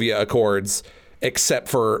Sokovia Accords except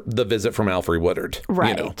for the visit from Alfre Woodard.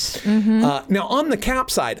 Right. You know? Now, on the Cap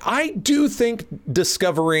side, I do think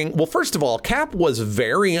discovering... Well, first of all, Cap was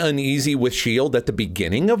very uneasy with S.H.I.E.L.D. at the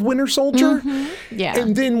beginning of Winter Soldier. Yeah.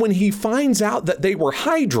 And then when he finds out that they were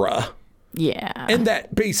Hydra... Yeah. And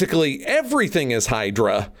that basically everything is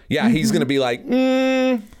Hydra. Yeah, he's going to be like,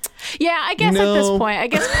 Yeah, I guess at this point, I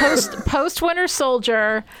guess post Winter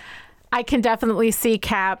Soldier, I can definitely see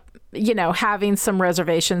Cap, you know, having some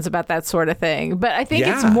reservations about that sort of thing. But I think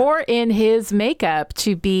it's more in his makeup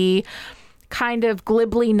to be kind of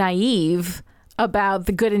glibly naive about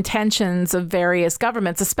the good intentions of various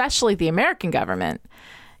governments, especially the American government.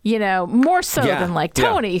 You know, more so than like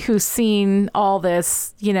Tony, who's seen all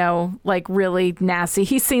this, you know, like really nasty.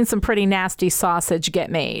 He's seen some pretty nasty sausage get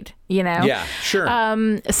made, you know? Yeah, sure.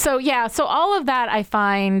 So all of that I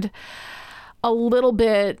find a little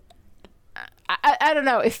bit, I don't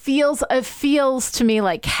know. It feels to me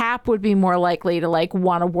like Cap would be more likely to like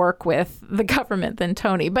want to work with the government than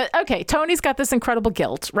Tony. But okay, Tony's got this incredible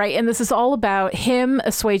guilt, right? And this is all about him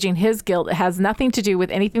assuaging his guilt. It has nothing to do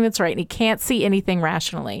with anything that's right, and he can't see anything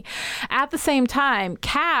rationally. At the same time,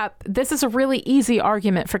 Cap, this is a really easy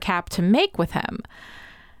argument for Cap to make with him.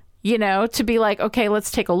 You know, to be like, okay, let's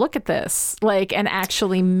take a look at this, like, and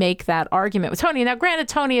actually make that argument with Tony. Now, granted,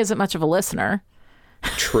 Tony isn't much of a listener.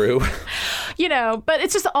 True. You know, but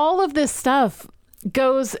it's just all of this stuff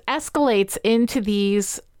escalates into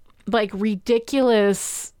these like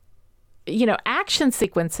ridiculous, you know, action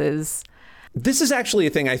sequences. This is actually a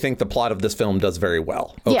thing I think the plot of this film does very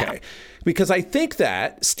well. Okay. Yeah. Because I think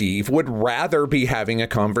that Steve would rather be having a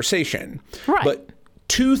conversation. Right. But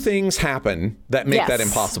two things happen that make that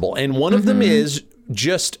impossible. And one of them is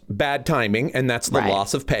just bad timing, and that's the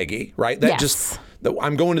loss of Peggy, right? That just...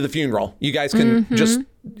 I'm going to the funeral. You guys can just,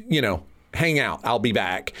 you know, hang out. I'll be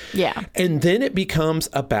back. Yeah. And then it becomes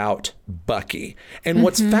about Bucky. And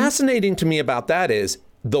what's fascinating to me about that is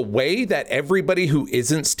the way that everybody who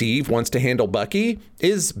isn't Steve wants to handle Bucky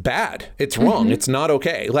is bad. It's wrong. It's not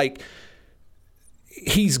okay. Like,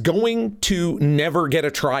 he's going to never get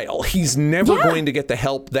a trial. He's never going to get the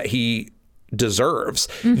help that he deserves.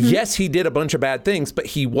 Yes, he did a bunch of bad things, but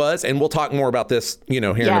he was, and we'll talk more about this, you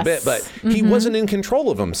know, here in a bit, but he wasn't in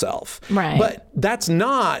control of himself. Right. But that's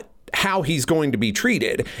not how he's going to be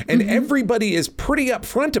treated. And everybody is pretty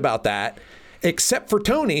upfront about that, except for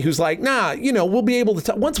Tony, who's like, nah, you know, we'll be able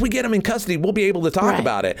to, once we get him in custody, we'll be able to talk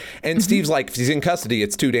about it. And Steve's like, if he's in custody,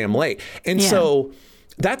 it's too damn late. And so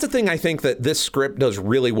that's a thing I think that this script does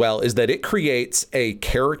really well, is that it creates a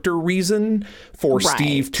character reason for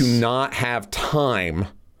Steve to not have time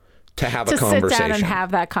to have a conversation. To sit down and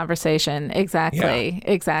have that conversation. Exactly.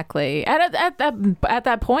 Yeah. Exactly. And at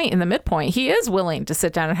that point, in the midpoint, he is willing to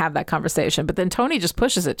sit down and have that conversation. But then Tony just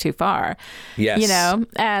pushes it too far. Yes. You know,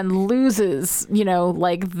 and loses, you know,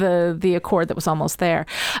 like the accord that was almost there.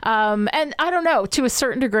 And I don't know, to a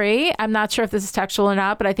certain degree, I'm not sure if this is textual or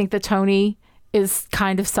not, but I think that Tony is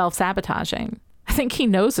kind of self-sabotaging. I think he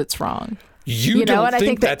knows it's wrong. You don't know?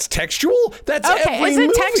 think that's textual? That's every is it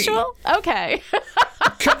movie. Textual? Okay.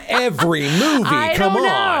 Every movie. Come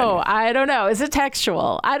on. I don't know. Is it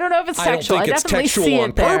textual? I don't know if it's textual. I don't think it's textual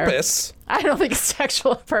on purpose. I don't think it's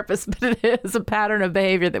textual on purpose, but it is a pattern of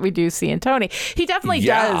behavior that we do see in Tony. He definitely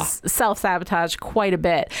does self-sabotage quite a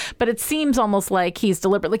bit, but it seems almost like he's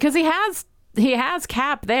deliberately, because he has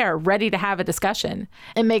Cap there ready to have a discussion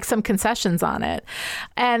and make some concessions on it.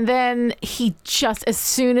 And then he just, as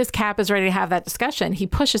soon as Cap is ready to have that discussion, he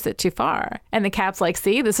pushes it too far. And the Cap's like,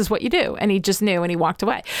 see, this is what you do. And he just knew and he walked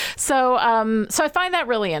away. So I find that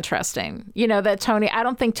really interesting, you know, that Tony, I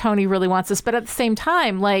don't think Tony really wants this, but at the same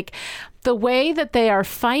time, like the way that they are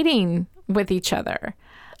fighting with each other,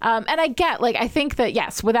 And I think that,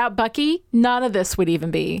 yes, without Bucky, none of this would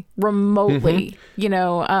even be remotely,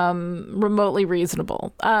 remotely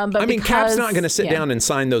reasonable. But I mean, Cap's not going to sit down and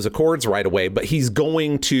sign those accords right away, but he's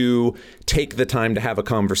going to take the time to have a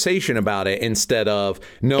conversation about it instead of,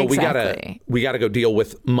 no, Exactly. we gotta go deal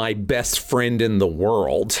with my best friend in the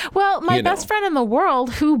world. Well, my best friend in the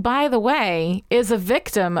world, who, by the way, is a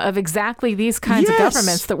victim of exactly these kinds of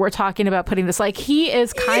governments that we're talking about putting this. Like, he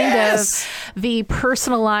is kind of the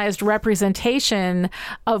personalized representation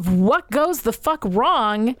of what goes the fuck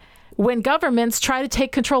wrong when governments try to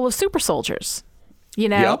take control of super soldiers.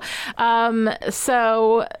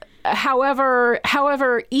 So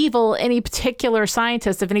however evil any particular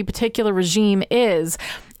scientist of any particular regime is,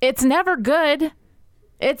 it's never good.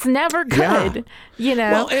 It's never good,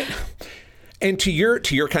 Well, and to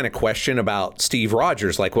your kind of question about Steve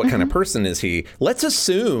Rogers, like what kind of person is he? Let's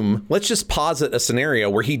just posit a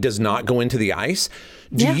scenario where he does not go into the ice.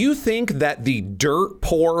 Do you think that the dirt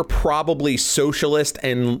poor, probably socialist,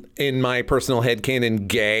 and in my personal headcanon,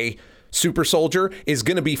 gay super soldier is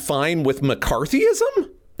going to be fine with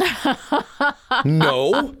McCarthyism?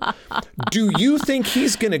 No. Do you think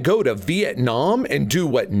he's going to go to Vietnam and do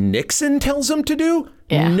what Nixon tells him to do?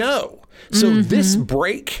 Yeah. No. So this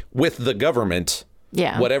break with the government,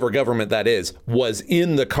 whatever government that is, was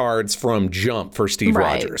in the cards from jump for Steve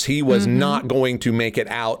Rogers. He was not going to make it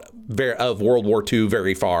out of World War II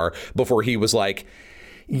very far before he was like,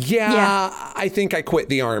 I think I quit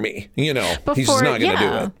the army. He's just not going to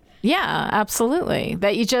do it. Yeah, absolutely.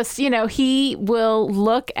 That you just, he will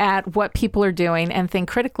look at what people are doing and think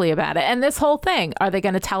critically about it. And this whole thing, are they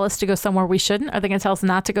going to tell us to go somewhere we shouldn't? Are they going to tell us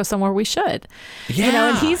not to go somewhere we should? Yeah.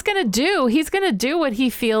 And he's going to do what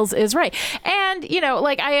he feels is right. And,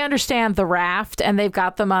 I understand the raft, and they've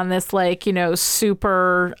got them on this,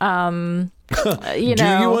 super, Do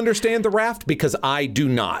you understand the raft? Because I do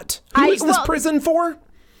not. Who is this prison for?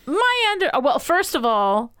 Well, first of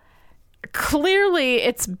all, clearly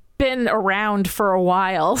it's been around for a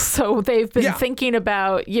while, so they've been thinking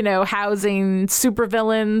about housing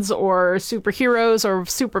supervillains or superheroes or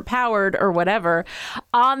superpowered or whatever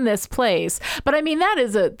on this place. But I mean, that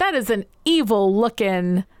is an evil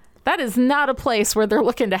looking. That is not a place where they're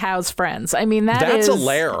looking to house friends. I mean, that's a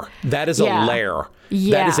lair. That is a lair.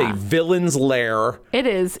 That is a villain's lair. It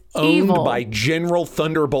is owned evil. by General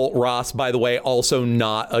Thunderbolt Ross, by the way, also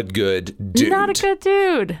not a good dude. Not a good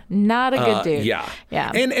dude. Yeah.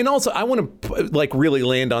 Yeah. And also, I want to really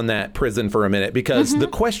land on that prison for a minute, because the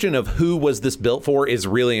question of who was this built for is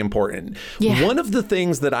really important. Yeah. One of the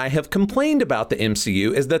things that I have complained about the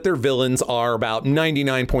MCU is that their villains are about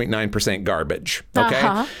 99.9% garbage.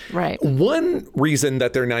 Okay? Right. One reason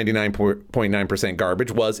that they're 99.9%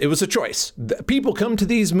 garbage was it was a choice. People come to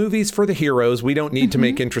these movies for the heroes. We don't need to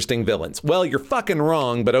make interesting villains. Well, you're fucking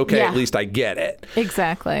wrong, but okay, at least I get it.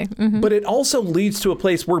 Exactly. But it also leads to a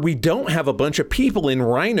place where we don't have a bunch of people in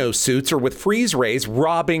rhino suits or with freeze rays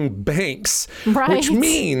robbing banks, which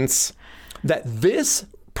means that this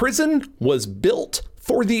prison was built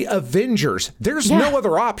for the Avengers. There's no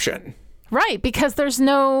other option. Right, because there's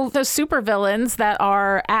no those supervillains that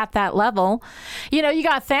are at that level. You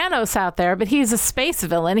got Thanos out there, but he's a space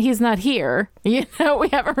villain. He's not here. We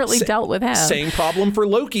haven't really dealt with him. Same problem for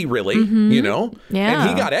Loki, really, Yeah. And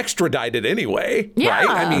he got extradited anyway, right?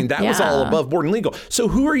 I mean, that was all above board and legal. So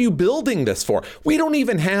who are you building this for? We don't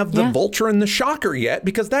even have the Vulture and the Shocker yet,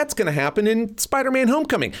 because that's going to happen in Spider-Man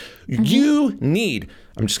Homecoming. You need...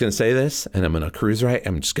 I'm just going to say this, and I'm going to cruise right.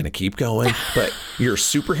 I'm just going to keep going. But your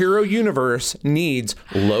superhero universe needs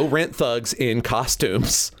low-rent thugs in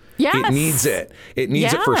costumes. Yes. It needs it. It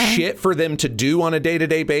needs it for shit for them to do on a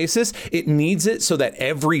day-to-day basis. It needs it so that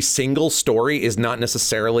every single story is not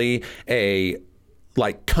necessarily a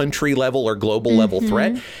country level or global level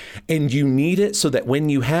threat. And you need it so that when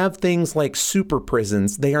you have things like super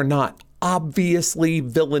prisons, they are not obviously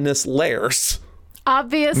villainous lairs.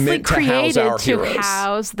 Obviously created to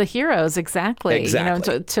house the heroes, exactly.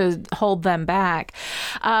 To hold them back.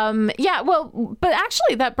 But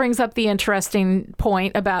actually that brings up the interesting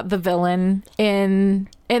point about the villain in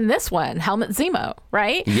this one, Helmut Zemo,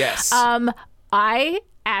 right? Yes. I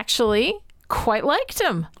actually quite liked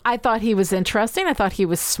him. I thought he was interesting. I thought he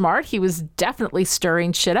was smart. He was definitely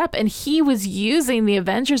stirring shit up, and he was using the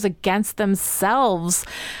Avengers against themselves,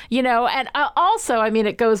 and also, I mean,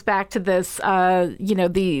 it goes back to this,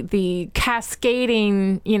 the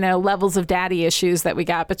cascading, levels of daddy issues that we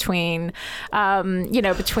got between Tony,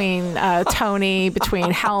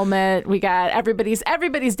 between Helmut. We got everybody's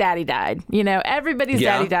daddy died,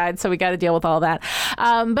 daddy died. So we got to deal with all that.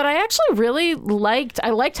 But I actually really liked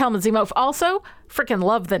Helmut Zemo. Also, also freaking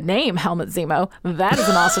love the name Helmut Zemo. That is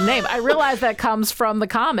an awesome name. I realize that comes from the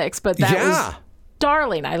comics, but that was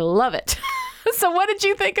darling. I love it. So what did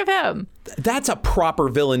you think of him? That's a proper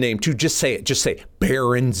villain name too. Just say it. Just say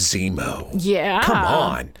Baron Zemo. Yeah. Come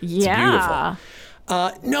on. It's beautiful.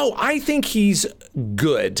 No, I think he's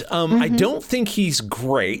good. I don't think he's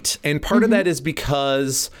great. And part of that is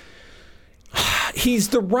because he's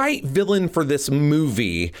the right villain for this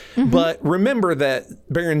movie. But remember that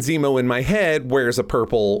Baron Zemo in my head wears a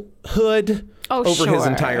purple hood over his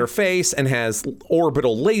entire face and has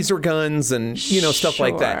orbital laser guns and, stuff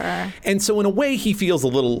like that. And so in a way, he feels a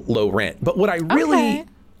little low rent. But what I really...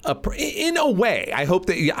 in a way, I hope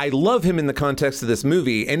that I love him in the context of this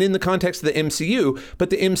movie and in the context of the MCU, but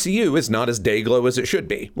the MCU is not as Dayglow as it should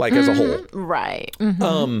be, like as a whole. Right.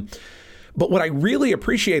 But what I really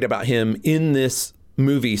appreciate about him in this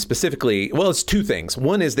movie specifically, well, it's two things.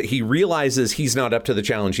 One is that he realizes he's not up to the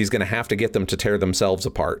challenge. He's going to have to get them to tear themselves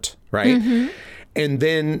apart, right? And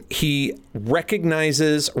then he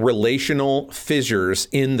recognizes relational fissures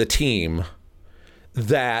in the team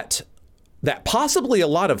that possibly a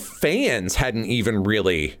lot of fans hadn't even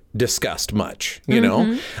really discussed much, you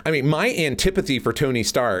know? I mean, my antipathy for Tony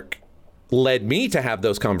Stark led me to have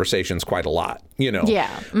those conversations quite a lot, Yeah.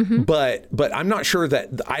 But I'm not sure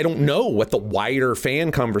I don't know what the wider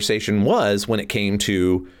fan conversation was when it came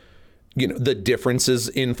to, the differences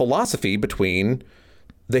in philosophy between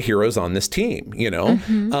the heroes on this team,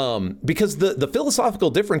 because the philosophical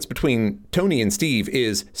difference between Tony and Steve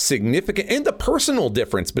is significant, and the personal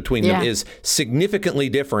difference between them is significantly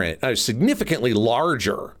different, significantly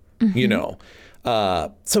larger,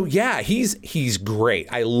 So yeah, he's great.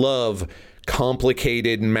 I love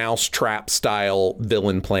complicated mousetrap style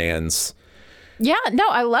villain plans. Yeah, no,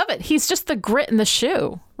 I love it. He's just the grit in the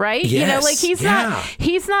shoe, right? Yes,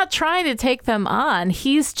 he's not trying to take them on.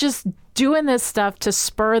 He's just doing this stuff to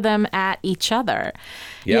spur them at each other,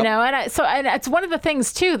 and it's one of the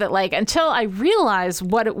things too that until I realized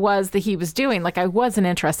what it was that he was doing, I wasn't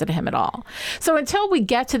interested in him at all. So until we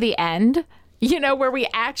get to the end, where we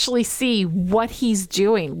actually see what he's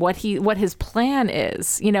doing, what his plan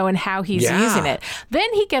is, and how he's using it,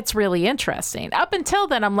 then he gets really interesting. Up until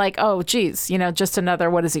then, I'm like, oh, geez, just another,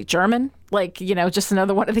 what is he, German? Just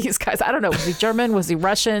another one of these guys. I don't know. Was he German? Was he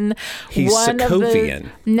Russian? He's Sokovian.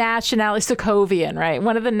 Sokovian, right?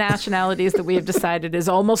 One of the nationalities that we have decided is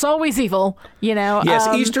almost always evil,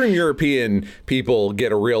 Yes, Eastern European people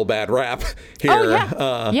get a real bad rap here.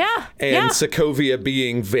 Oh, yeah. And Sokovia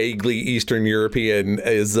being vaguely Eastern European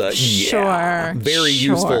is, very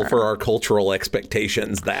useful for our cultural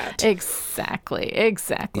expectations, that. Exactly.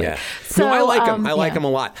 Yeah. So, no, I like him. I like him a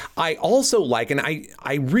lot. I also like, and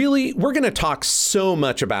I really, we're going to talk so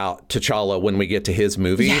much about T'Challa when we get to his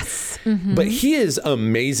movie. Yes. But he is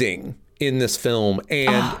amazing in this film,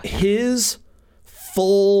 and his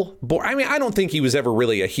full, I don't think he was ever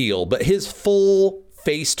really a heel, but his full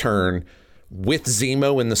face turn with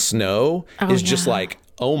Zemo in the snow is just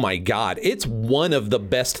oh my God, it's one of the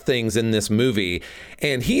best things in this movie.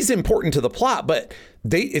 And he's important to the plot, but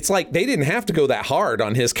it's like they didn't have to go that hard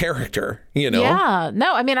on his character, Yeah.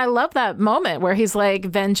 No, I mean, I love that moment where he's like,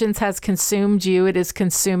 vengeance has consumed you. It is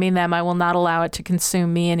consuming them. I will not allow it to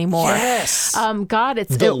consume me anymore. Yes. God,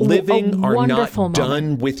 it's the living are not moment.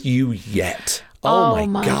 Done with you yet. Oh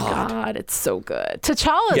my God. It's so good.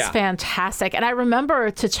 T'Challa is fantastic. And I remember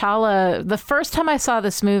T'Challa, the first time I saw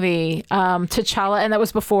this movie, T'Challa, and that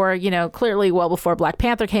was before, clearly well before Black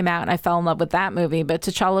Panther came out, and I fell in love with that movie. But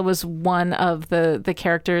T'Challa was one of the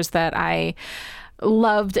characters that I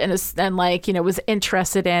loved and was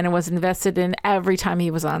interested in and was invested in every time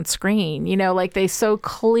he was on screen. They so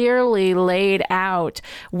clearly laid out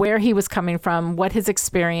where he was coming from, what his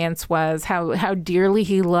experience was, how dearly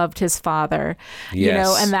he loved his father,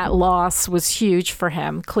 and that loss was huge for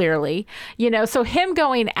him, clearly. So him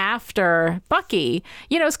going after Bucky,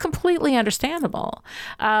 is completely understandable.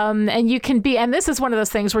 And you can and this is one of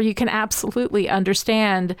those things where you can absolutely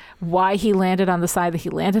understand why he landed on the side that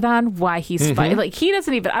he landed on, why he's fighting. He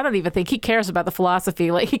doesn't even, I don't even think he cares about the philosophy.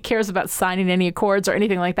 He cares about signing any accords or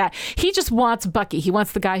anything like that. He just wants Bucky. He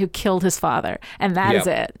wants the guy who killed his father. And that is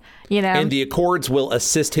it, And the accords will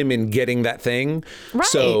assist him in getting that thing. Right.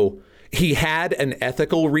 So he had an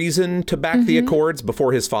ethical reason to back the accords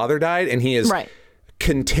before his father died. And he is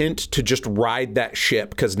content to just ride that ship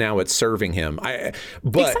because now it's serving him.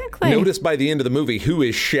 But notice by the end of the movie, who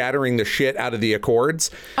is shattering the shit out of the accords?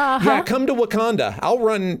 Yeah, come to Wakanda. I'll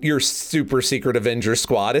run your super secret Avengers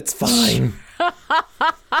squad. It's fine.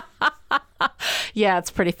 Yeah,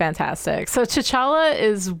 it's pretty fantastic. So T'Challa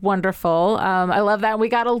is wonderful. I love that. We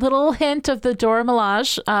got a little hint of the Dora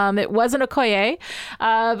Milaje. It wasn't Okoye,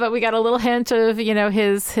 but we got a little hint of,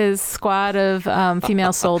 his squad of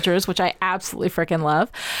female soldiers, which I absolutely freaking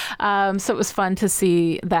love. So it was fun to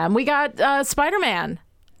see them. We got Spider-Man.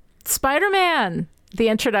 The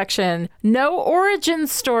introduction. No origin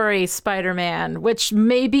story Spider-Man, which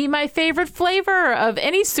may be my favorite flavor of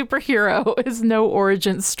any superhero, is no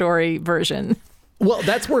origin story version. Well,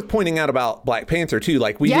 that's worth pointing out about Black Panther, too.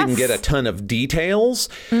 Like, we didn't get a ton of details,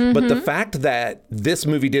 but the fact that this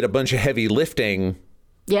movie did a bunch of heavy lifting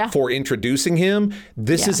for introducing him,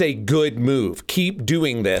 this is a good move. Keep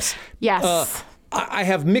doing this. Yes. I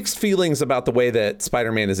have mixed feelings about the way that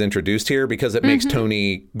Spider-Man is introduced here because it makes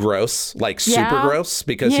Tony gross, like super gross,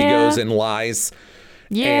 because he goes and lies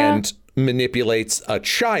and manipulates a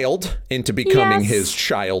child into becoming his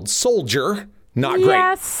child soldier. Not great.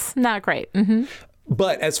 Yes, not great.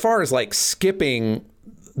 But as far as like skipping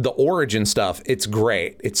the origin stuff, it's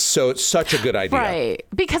great. It's such a good idea. Right.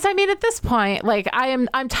 Because I mean, at this point, like I'm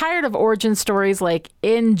tired of origin stories, like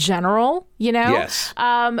in general, Yes.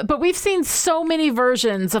 But we've seen so many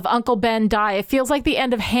versions of Uncle Ben die. It feels like the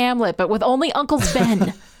end of Hamlet, but with only Uncles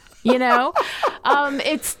Ben.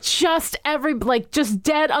 It's just just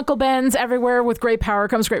dead Uncle Ben's everywhere. With great power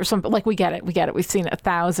comes great responsibility. Like, we get it. We've seen it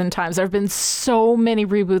 1,000 times. There have been so many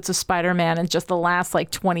reboots of Spider-Man in just the last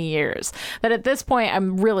 20 years that at this point,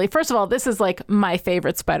 I'm really, first of all, this is like my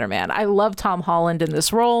favorite Spider-Man. I love Tom Holland in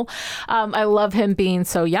this role. I love him being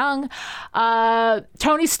so young.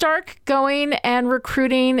 Tony Stark going and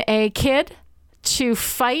recruiting a kid to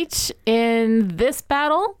fight in this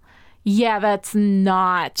battle. Yeah, that's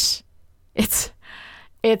not. It's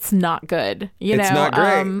not good. It's not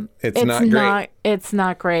great. It's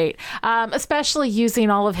not great. Especially using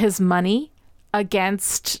all of his money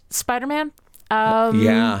against Spider-Man.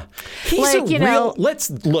 He's let's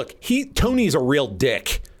look. Tony's a real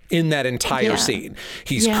dick in that entire scene.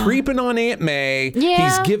 He's creeping on Aunt May.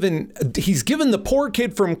 Yeah. He's given the poor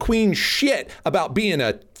kid from Queens shit about being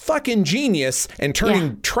a fucking genius and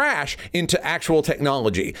turning trash into actual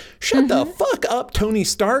technology. Shut the fuck up, Tony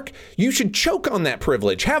Stark. You should choke on that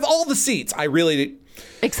privilege. Have all the seats. I really...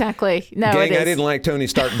 Exactly. No, Gang, I didn't like Tony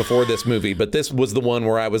Stark before this movie, but this was the one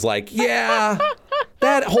where I was like, yeah,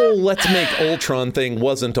 that whole let's make Ultron thing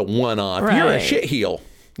wasn't a one-off. Right. You're a shitheel.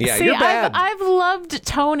 Yeah, See, you're bad. I've loved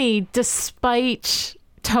Tony despite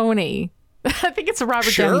Tony. I think it's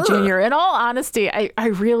Robert Downey Jr. In all honesty, I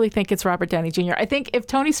really think it's Robert Downey Jr. I think if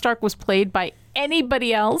Tony Stark was played by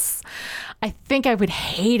anybody else, I think I would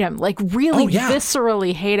hate him,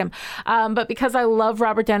 viscerally hate him. But because I love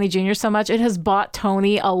Robert Downey Jr. so much, it has bought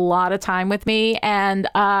Tony a lot of time with me. And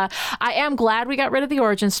I am glad we got rid of the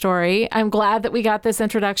origin story. I'm glad that we got this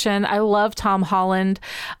introduction. I love Tom Holland.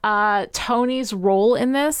 Tony's role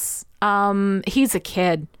in this, he's a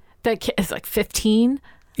kid. That kid is like 15.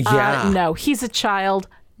 No, he's a child.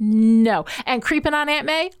 No. And creeping on Aunt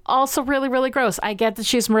May, also really, really gross. I get that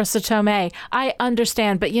she's Marissa Tomei. I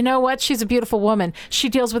understand. But you know what? She's a beautiful woman. She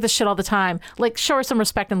deals with this shit all the time. Like, show her some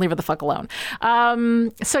respect and leave her the fuck alone.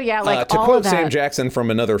 To quote Sam Jackson from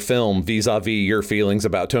another film, vis-a-vis your feelings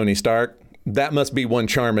about Tony Stark, that must be one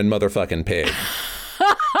charming motherfucking pig.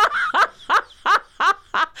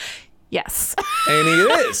 Yes. And he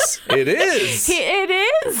is. It is.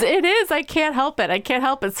 It is. I can't help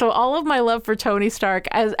it. So all of my love for Tony Stark,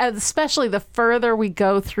 as especially the further we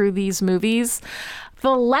go through these movies, the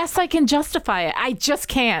less I can justify it. I just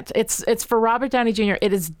can't. It's for Robert Downey Jr.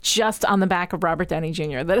 It is just on the back of Robert Downey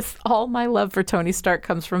Jr. That is all my love for Tony Stark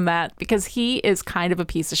comes from that, because he is kind of a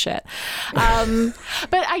piece of shit.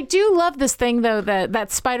 But I do love this thing, though,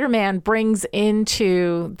 that Spider-Man brings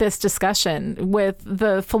into this discussion with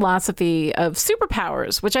the philosophy of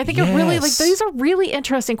superpowers, which I think are really, these are really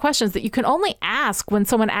interesting questions that you can only ask when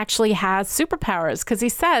someone actually has superpowers. Because he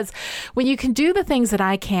says, when you can do the things that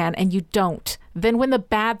I can and you don't, then when the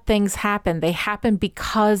bad things happen, they happen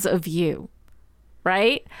because of you.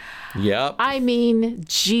 Right? Yep. I mean,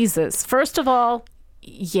 Jesus. First of all,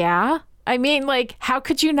 yeah. I mean, how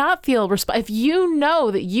could you not feel if you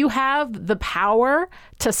know that you have the power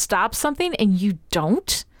to stop something and you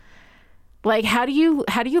don't? How do you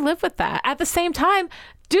live with that? At the same time,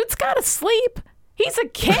 dude's got to sleep. He's a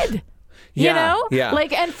kid. You know? Yeah.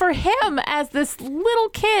 And for him as this little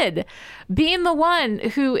kid being the one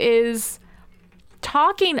who is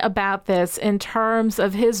talking about this in terms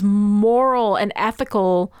of his moral and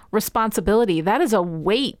ethical responsibility, that is a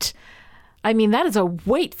weight. I mean, that is a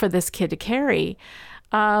weight for this kid to carry.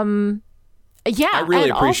 And Yeah, I really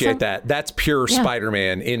and appreciate also, that. That's pure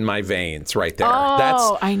Spider-Man in my veins right there.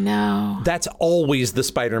 Oh, I know. That's always the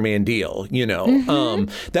Spider-Man deal, you know.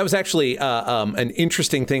 That was actually an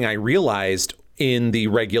interesting thing I realized in the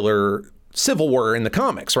regular Civil War in the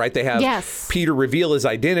comics, right? They have Peter reveal his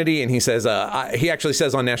identity, and he says, he actually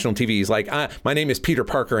says on national TV, he's like, my name is Peter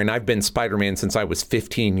Parker, and I've been Spider-Man since I was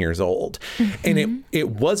 15 years old. And it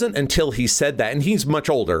wasn't until he said that, and he's much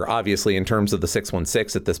older, obviously, in terms of the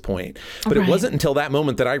 616 at this point, but it wasn't until that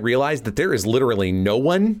moment that I realized that there is literally no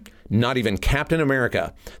one, not even Captain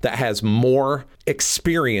America, that has more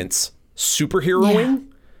experience superheroing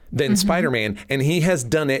than Spider-Man, and he has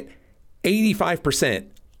done it 85%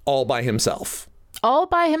 all by himself. All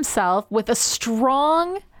by himself with a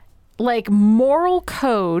strong, like, moral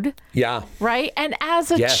code. Yeah. Right? And as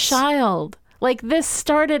a child. Like, this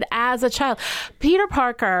started as a child. Peter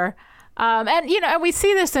Parker... and, you know, we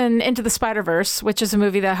see this in Into the Spider-Verse, which is a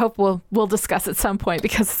movie that I hope we'll discuss at some point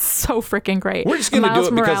because it's so freaking great. We're just going to do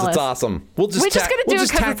it because it's awesome. We're just going to do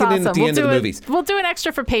it because it's awesome. At the end of the movies. We'll do an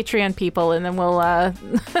extra for Patreon people, and then we'll...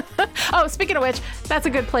 Oh, speaking of which, that's a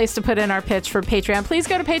good place to put in our pitch for Patreon. Please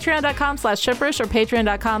go to patreon.com/chipperish or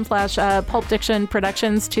patreon.com/Pulp Diction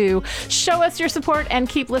Productions to show us your support and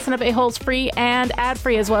keep Listen Up A-Holes free and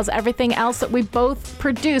ad-free, as well as everything else that we both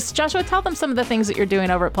produce. Joshua, tell them some of the things that you're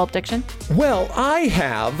doing over at Pulp Diction. Well, I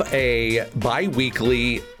have a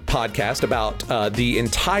bi-weekly podcast about the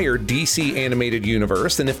entire DC animated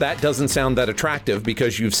universe. And if that doesn't sound that attractive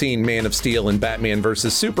because you've seen Man of Steel and Batman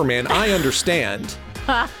versus Superman, I understand.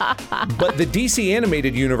 But the DC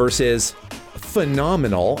animated universe is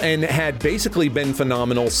phenomenal and had basically been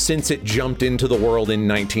phenomenal since it jumped into the world in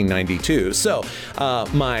 1992. So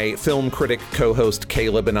my film critic co-host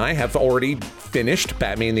Caleb and I have already finished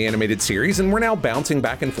Batman the Animated Series, and we're now bouncing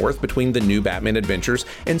back and forth between the new Batman Adventures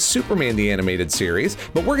and Superman the Animated Series.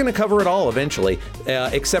 But we're going to cover it all eventually,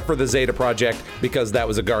 except for the Zeta Project, because that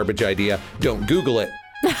was a garbage idea. Don't Google it.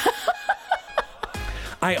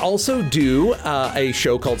 I also do a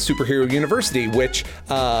show called Superhero University, which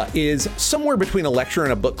is somewhere between a lecture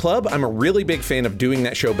and a book club. I'm a really big fan of doing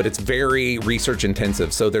that show, but it's very research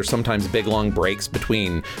intensive. So there's sometimes big, long breaks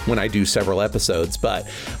between when I do several episodes, but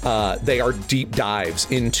they are deep dives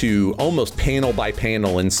into almost panel by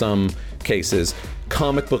panel in some cases,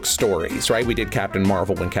 comic book stories, right? We did Captain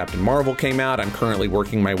Marvel when Captain Marvel came out. I'm currently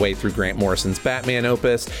working my way through Grant Morrison's Batman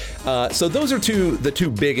opus. So those are the two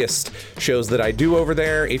biggest shows that I do over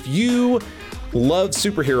there. If you love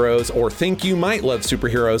superheroes or think you might love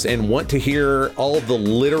superheroes and want to hear all the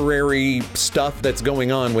literary stuff that's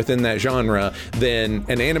going on within that genre, then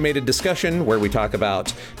an animated discussion where we talk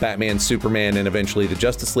about Batman, Superman, and eventually the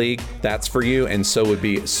Justice League, that's for you, and so would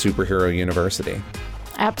be Superhero University.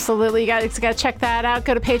 Absolutely. You guys got to check that out.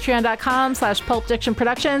 Go to patreon.com/Pulp Diction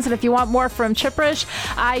Productions. And if you want more from Chipperish,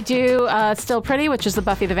 I do Still Pretty, which is the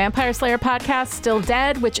Buffy the Vampire Slayer podcast, Still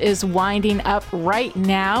Dead, which is winding up right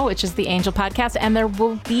now, which is the Angel podcast. And there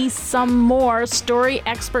will be some more story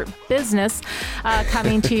expert business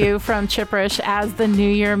coming to you from Chipperish as the new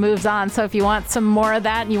year moves on. So if you want some more of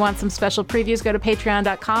that and you want some special previews, go to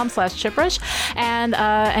patreon.com/Chipperish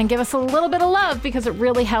and give us a little bit of love, because it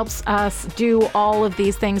really helps us do all of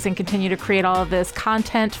these things and continue to create all of this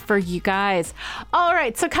content for you guys. All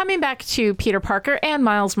right, so coming back to Peter Parker and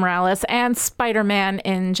Miles Morales and Spider-Man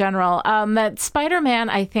in general, that Spider-Man,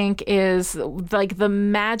 I think, is like the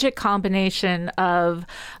magic combination of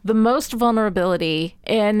the most vulnerability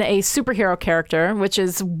in a superhero character, which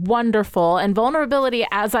is wonderful, and vulnerability,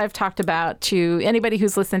 as I've talked about to anybody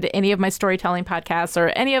who's listened to any of my storytelling podcasts or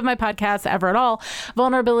any of my podcasts ever at all,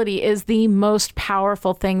 vulnerability is the most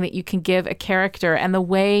powerful thing that you can give a character. And the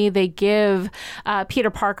way they give Peter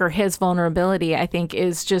Parker his vulnerability, I think,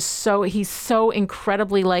 is just he's so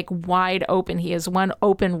incredibly like wide open. He is one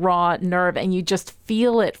open, raw nerve, and you just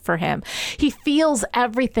feel it for him. He feels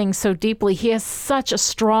everything so deeply. He has such a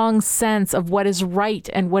strong sense of what is right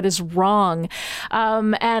and what is wrong.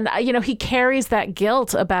 And, he carries that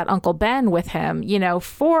guilt about Uncle Ben with him,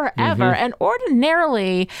 forever. Mm-hmm. And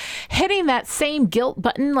ordinarily hitting that same guilt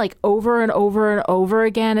button like over and over and over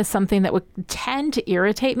again is something that would tend to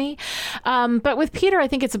irritate me. But with Peter, I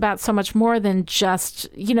think it's about so much more than just,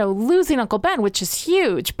 losing Uncle Ben, which is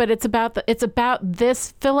huge, but it's about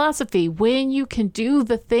this philosophy. When you can do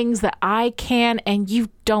the things that I can and you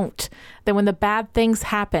don't, then when the bad things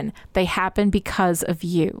happen, they happen because of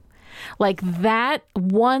you. Like that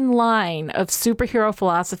one line of superhero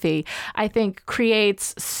philosophy, I think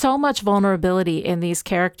creates so much vulnerability in these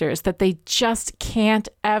characters that they just can't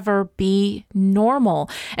ever be normal.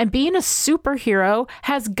 And being a superhero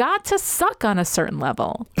has got to suck on a certain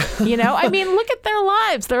level. You know, I mean, look at their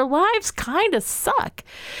lives. Their lives kind of suck.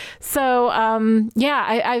 So,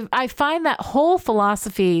 I find that whole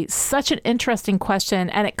philosophy such an interesting question,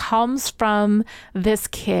 and it comes from this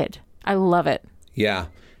kid. I love it. Yeah.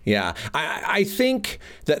 Yeah. I think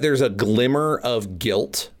that there's a glimmer of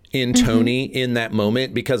guilt in Tony in that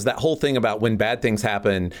moment, because that whole thing about when bad things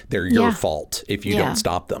happen, they're your fault if you don't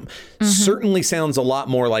stop them certainly sounds a lot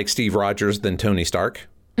more like Steve Rogers than Tony Stark.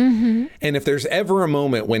 And if there's ever a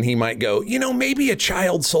moment when he might go, you know, maybe a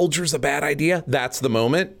child soldier's a bad idea, that's the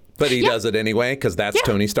moment. But he does it anyway, because that's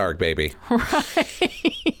Tony Stark, baby.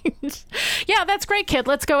 Right. Yeah, that's great, kid.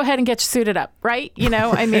 Let's go ahead and get you suited up, right? You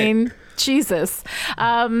know, I mean, Jesus.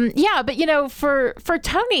 But, you know, for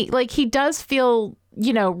Tony, like, he does feel,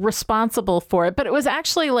 you know, responsible for it. But it was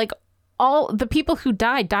actually like all the people who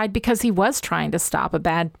died because he was trying to stop a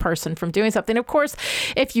bad person from doing something. Of course,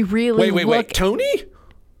 if you really wait, Tony?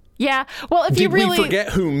 Yeah. Well, if Did you really we forget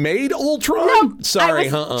who made Ultron? No,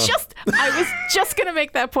 sorry, I was just going to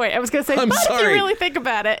make that point. I was going to say, but if you really think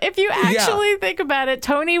about it, if you actually think about it,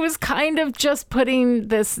 Tony was kind of just putting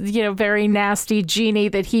this, you know, very nasty genie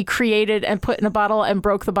that he created and put in a bottle and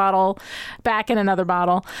broke the bottle back in another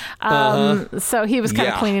bottle. So he was kind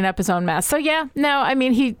of cleaning up his own mess. So I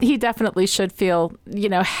mean, he definitely should feel, you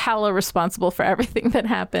know, hella responsible for everything that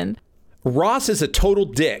happened. Ross is a total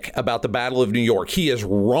dick about the Battle of New York. He is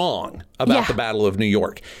wrong about the Battle of New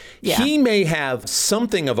York. Yeah. He may have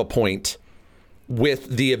something of a point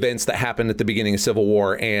with the events that happened at the beginning of Civil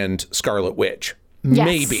War and Scarlet Witch. Yes.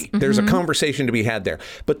 Maybe. There's a conversation to be had there.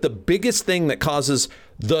 But the biggest thing that causes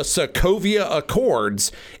the Sokovia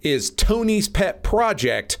Accords is Tony's pet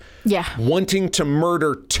project wanting to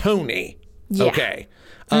murder Tony. Yeah. Okay.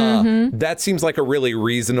 That seems like a really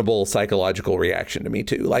reasonable psychological reaction to me,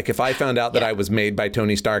 too. Like, if I found out that I was made by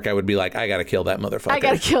Tony Stark, I would be like, I got to kill that motherfucker. I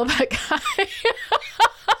got to kill that guy.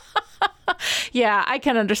 Yeah, I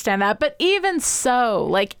can understand that. But even so,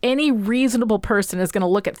 like, any reasonable person is going to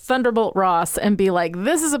look at Thunderbolt Ross and be like,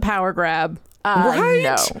 this is a power grab. Right?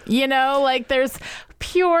 No. You know, like, there's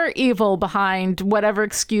pure evil behind whatever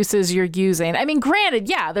excuses you're using. I mean, granted,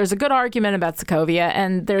 there's a good argument about Sokovia,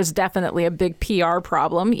 and there's definitely a big PR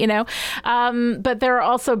problem, you know, but there are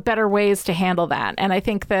also better ways to handle that. And I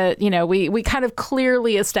think that, you know, we kind of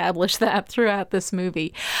clearly established that throughout this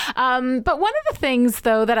movie. But one of the things,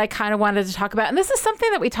 though, that I kind of wanted to talk about, and this is something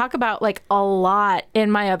that we talk about like a lot in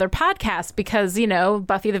my other podcast, because, you know,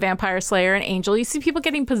 Buffy the Vampire Slayer and Angel, you see people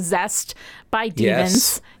getting possessed by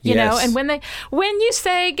demons, you know, and when you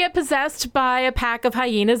say get possessed by a pack of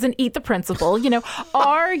hyenas and eat the principal, you know,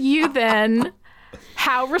 are you then,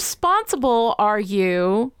 how responsible are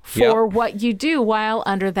you for what you do while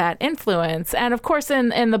under that influence? And of course, in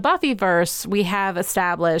the Buffyverse, we have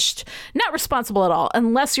established not responsible at all,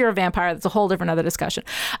 unless you're a vampire. That's a whole different other discussion.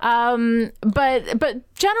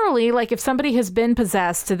 But generally, like, if somebody has been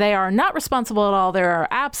possessed, they are not responsible at all. There are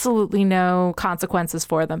absolutely no consequences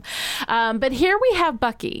for them. But here we have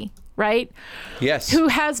Bucky, right? Yes. Who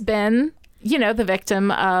has been, you know, the victim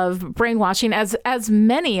of brainwashing, as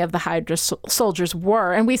many of the Hydra soldiers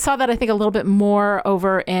were. And we saw that, I think, a little bit more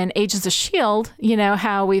over in Agents of S.H.I.E.L.D., you know,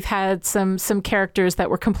 how we've had some characters that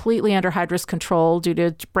were completely under Hydra's control due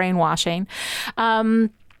to brainwashing.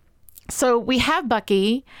 So we have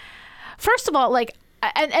Bucky. First of all, like,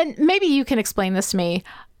 and maybe you can explain this to me.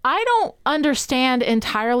 I don't understand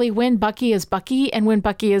entirely when Bucky is Bucky and when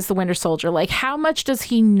Bucky is the Winter Soldier. Like, how much does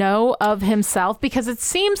he know of himself? Because it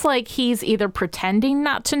seems like he's either pretending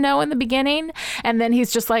not to know in the beginning, and then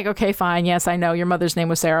he's just like, okay, fine, yes, I know your mother's name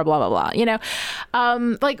was Sarah, blah, blah, blah. You know,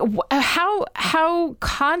 how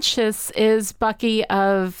conscious is Bucky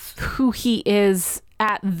of who he is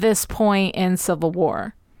at this point in Civil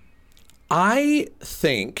War? I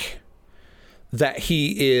think that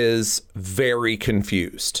he is very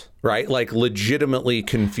confused, right? Like, legitimately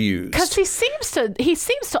confused. Because he seems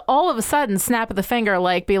to all of a sudden snap of the finger,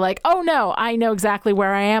 like, be like, oh no, I know exactly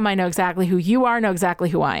where I am. I know exactly who you are. I know exactly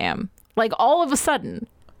who I am. Like, all of a sudden,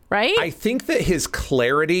 right? I think that his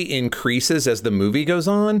clarity increases as the movie goes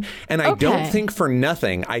on. And I don't think for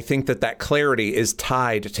nothing, I think that clarity is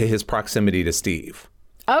tied to his proximity to Steve.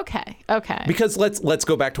 Okay. Because let's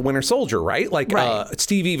go back to Winter Soldier, right? Like,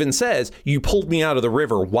 Steve even says, you pulled me out of the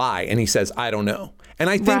river. Why? And he says, I don't know. And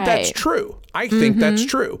I think that's true. I think that's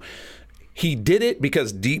true. he did it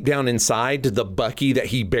because deep down inside, the Bucky that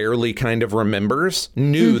he barely kind of remembers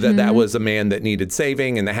knew that was a man that needed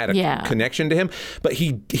saving and that had a connection to him. But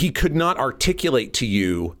he could not articulate to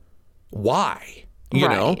you why, you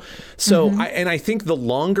know? So, I think the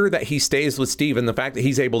longer that he stays with Steve and the fact that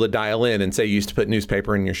he's able to dial in and say, you used to put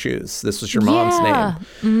newspaper in your shoes. This was your mom's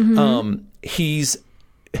name.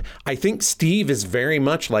 I think Steve is very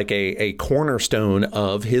much like a cornerstone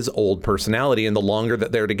of his old personality. And the longer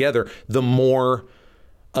that they're together, the more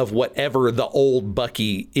of whatever the old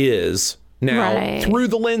Bucky is now through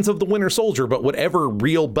the lens of the Winter Soldier. But whatever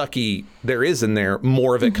real Bucky there is in there,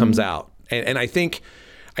 more of it comes out. And I think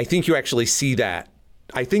you actually see that.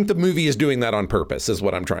 I think the movie is doing that on purpose, is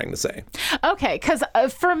what I'm trying to say. Okay, because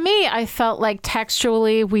for me, I felt like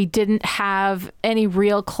textually we didn't have any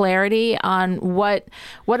real clarity on what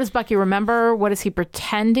does Bucky remember? What is he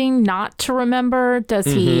pretending not to remember? Does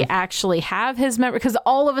he actually have his memory? Because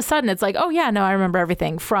all of a sudden it's like, oh yeah, no, I remember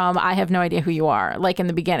everything from I have no idea who you are, like in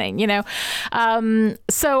the beginning, you know?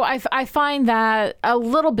 So I find that a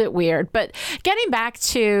little bit weird. But getting back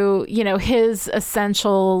to, you know, his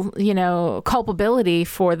essential, you know, culpability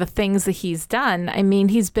for the things that he's done. I mean,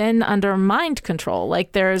 he's been under mind control.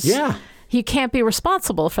 Like he can't be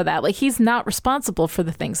responsible for that. Like he's not responsible for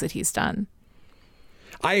the things that he's done.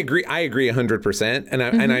 I agree 100%. And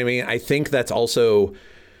I mean, I think that's also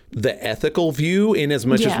the ethical view in as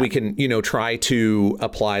much as we can, you know, try to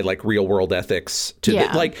apply like real world ethics to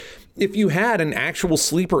like if you had an actual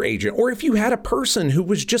sleeper agent or if you had a person who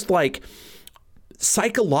was just like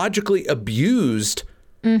psychologically abused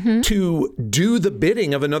to do the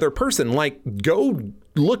bidding of another person, like go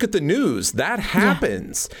look at the news. That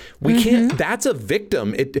happens. We can't. That's a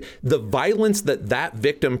victim. The violence that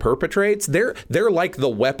victim perpetrates, they're like the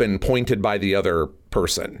weapon pointed by the other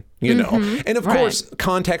person, you know. And of course,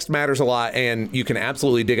 context matters a lot, and you can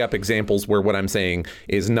absolutely dig up examples where what I'm saying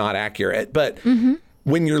is not accurate. But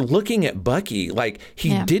when you're looking at Bucky, like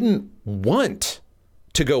he didn't want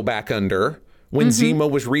to go back under when Zemo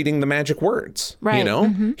was reading the magic words, you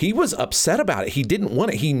know, he was upset about it. He didn't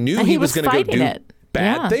want it. He knew he was going to go do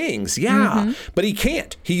bad things. But he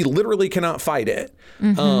can't. He literally cannot fight it.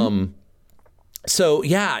 So,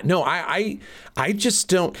 no, I just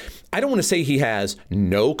don't want to say he has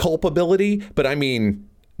no culpability, but I mean,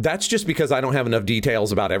 that's just because I don't have enough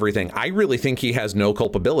details about everything. I really think he has no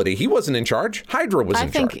culpability. He wasn't in charge. Hydra was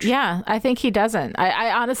in charge. Yeah, I think he doesn't. I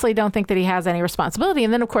honestly don't think that he has any responsibility.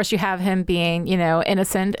 And then, of course, you have him being, you know,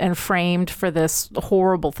 innocent and framed for this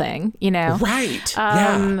horrible thing, you know. Right.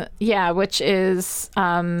 Which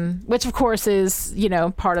of course is, you know,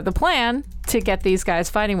 part of the plan to get these guys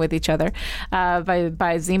fighting with each other by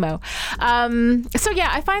Zemo.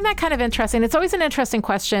 I find that kind of interesting. It's always an interesting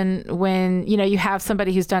question when, you know, you have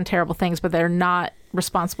somebody who's done terrible things, but they're not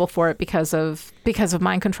responsible for it because of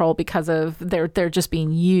mind control, because of they're just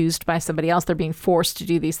being used by somebody else. They're being forced to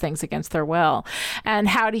do these things against their will. And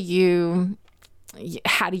how do you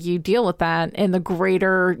deal with that in the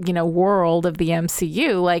greater, you know, world of the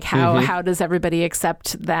MCU? Like how does everybody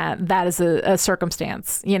accept that is a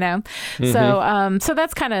circumstance, you know? So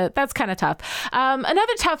that's kind of tough.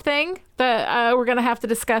 Another tough thing that we're going to have to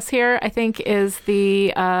discuss here, I think, is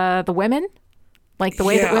the women, like the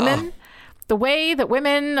way that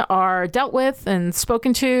women are dealt with and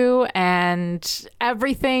spoken to and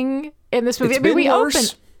everything in this movie. It's been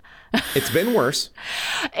worse.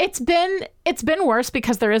 It's been worse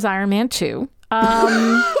because there is Iron Man 2.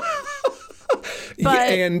 And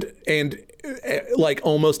like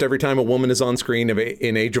almost every time a woman is on screen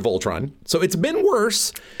in Age of Ultron. So it's been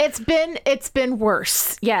worse. It's been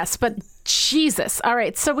worse. Yes, but Jesus. All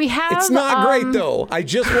right. So we have It's not great though. I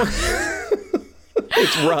just want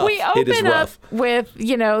It's rough. We open up with,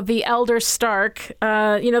 you know, the elder Stark,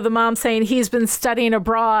 you know, the mom saying he's been studying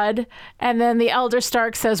abroad. And then the elder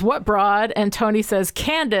Stark says, what broad? And Tony says,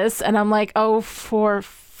 Candace. And I'm like, oh, for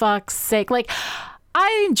fuck's sake. Like,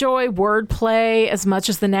 I enjoy wordplay as much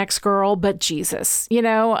as the next girl, but Jesus, you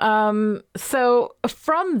know? So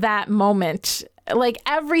from that moment, like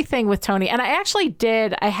everything with Tony, and I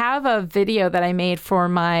have a video that I made for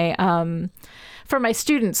my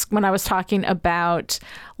students when I was talking about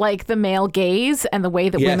like the male gaze and the way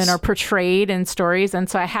that women are portrayed in stories. And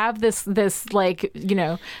so I have this like, you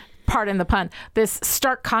know, pardon the pun, this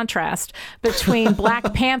stark contrast between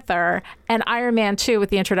Black Panther and Iron Man 2 with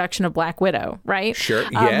the introduction of Black Widow, right? Sure,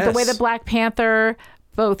 yes. The way that Black Panther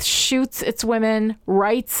both shoots its women,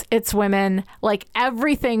 writes its women, like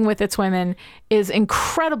everything with its women is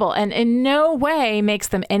incredible and in no way makes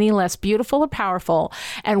them any less beautiful or powerful.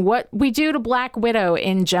 And what we do to Black Widow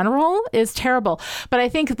in general is terrible. But I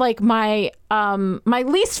think like my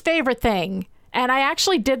least favorite thing, and I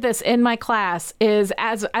actually did this in my class, is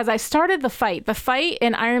as I started the fight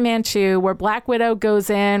in Iron Man 2 where Black Widow goes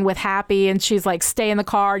in with Happy and she's like, stay in the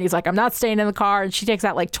car. And he's like, I'm not staying in the car. And she takes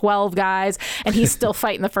out like 12 guys and he's still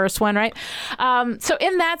fighting the first one, right? So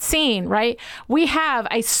in that scene, right, we have,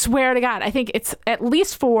 I swear to God, I think it's at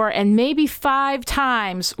least 4 and maybe 5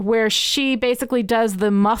 times where she basically does the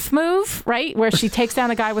muff move, right? Where she takes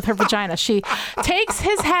down a guy with her vagina. She takes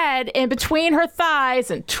his head in between her thighs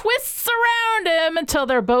and twists around him until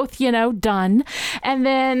they're both, done, and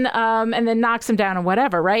then knocks him down or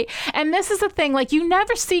whatever, right? And this is the thing, like you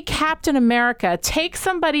never see Captain America take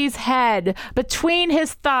somebody's head between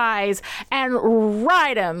his thighs and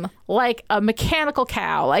ride him like a mechanical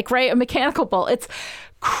cow, like, right, a mechanical bull. It's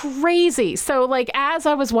crazy. So like as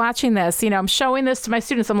I was watching this, I'm showing this to my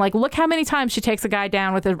students. I'm like, look how many times she takes a guy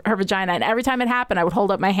down with her vagina. And every time it happened, I would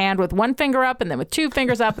hold up my hand with 1 finger up and then with 2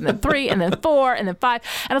 fingers up and then 3 and then 4 and then 5.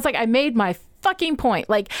 And it's like I made my fucking point.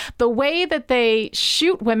 Like the way that they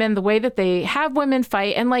shoot women, the way that they have women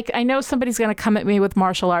fight. And like, I know somebody's going to come at me with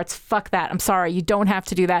martial arts. Fuck that. I'm sorry. You don't have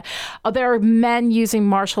to do that. There are men using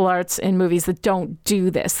martial arts in movies that don't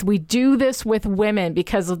do this. We do this with women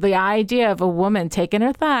because of the idea of a woman taking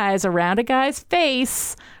her thighs around a guy's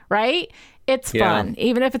face, right? It's fun,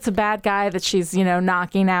 even if it's a bad guy that she's,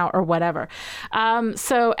 knocking out or whatever.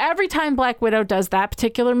 So every time Black Widow does that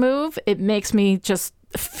particular move, it makes me just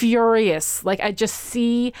furious. Like I just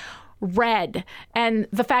see red. And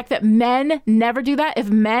the fact that men never do that, if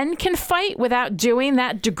men can fight without doing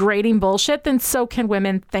that degrading bullshit, then so can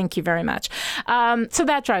women. Thank you very much. So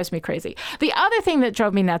that drives me crazy. The other thing that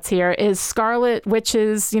drove me nuts here is Scarlet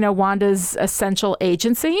Witch's, Wanda's essential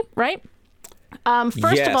agency, right?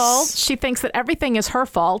 First of all, she thinks that everything is her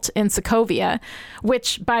fault in Sokovia,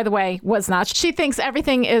 which, by the way, was not. She thinks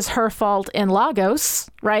everything is her fault in Lagos,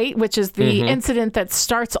 right? Which is the incident that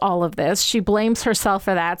starts all of this. She blames herself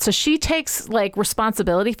for that. So she takes like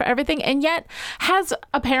responsibility for everything and yet has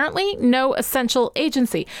apparently no essential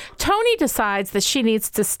agency. Tony decides that she needs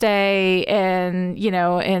to stay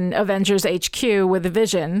in Avengers HQ with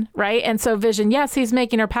Vision, right? And so Vision, yes, he's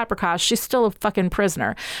making her paprika. She's still a fucking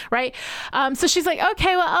prisoner, right? So she's like,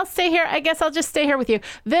 okay, well, I'll stay here. I guess I'll just stay here with you.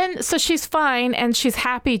 Then, so she's fine and she's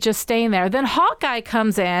happy just staying there. Then Hawkeye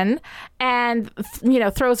comes in and,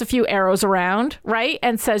 throws a few arrows around, right?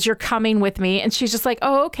 And says, you're coming with me. And she's just like,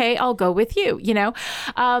 oh, okay, I'll go with you,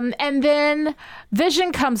 And then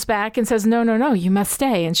Vision comes back and says, no, you must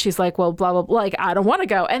stay. And she's like, well, blah, blah, blah, like, I don't want to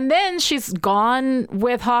go. And then she's gone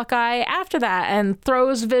with Hawkeye after that and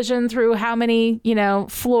throws Vision through how many,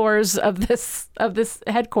 floors of this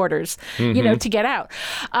headquarters, to get out.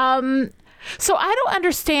 So I don't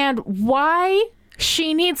understand why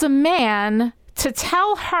she needs a man to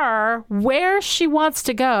tell her where she wants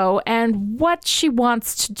to go and what she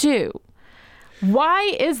wants to do.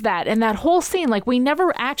 Why is that? And that whole scene, like we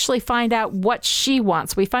never actually find out what she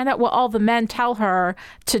wants. We find out what all the men tell her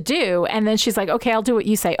to do. And then she's like, okay, I'll do what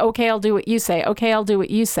you say. Okay, I'll do what you say. Okay, I'll do what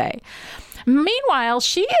you say. Meanwhile,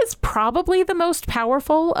 she is probably the most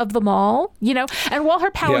powerful of them all, and while her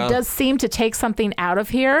power does seem to take something out of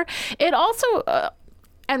here, it also,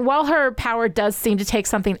 and while her power does seem to take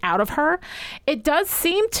something out of her, it does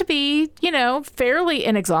seem to be, fairly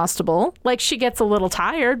inexhaustible. Like she gets a little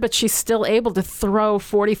tired, but she's still able to throw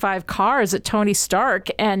 45 cars at Tony Stark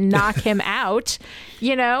and knock him out,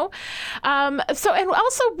 So, and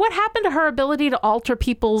also what happened to her ability to alter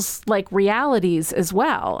people's like realities as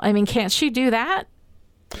well? I mean, can't she do that?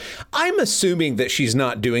 I'm assuming that she's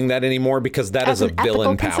not doing that anymore because that is a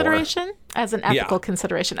villain power. As an ethical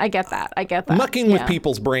consideration. I get that. Mucking with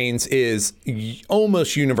people's brains is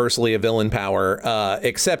almost universally a villain power,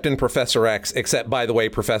 except in Professor X, except, by the way,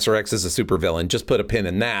 Professor X is a supervillain. Just put a pin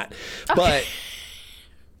in that. Okay. But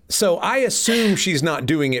so I assume she's not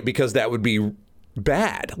doing it because that would be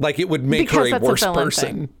bad. Like it would make her a worse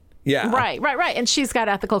person. Thing. Yeah. Right. And she's got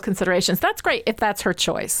ethical considerations. That's great if that's her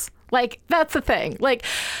choice. Like, that's the thing. Like,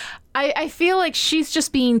 I feel like she's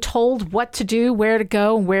just being told what to do, where to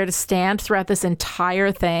go, and where to stand throughout this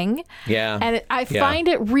entire thing. Yeah. And I find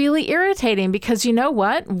it really irritating because you know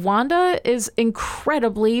what? Wanda is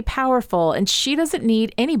incredibly powerful and she doesn't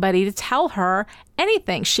need anybody to tell her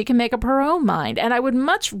anything. She can make up her own mind. And I would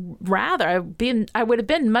much rather, I would have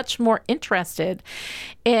been much more interested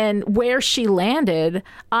in where she landed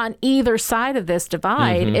on either side of this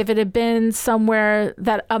divide if it had been somewhere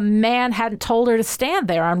that a man hadn't told her to stand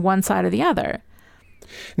there on one side or the other.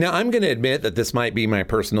 Now, I'm going to admit that this might be my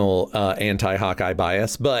personal anti-Hawkeye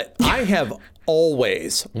bias, but I have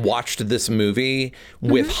always watched this movie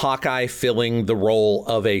with Hawkeye filling the role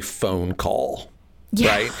of a phone call,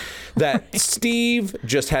 right? That Steve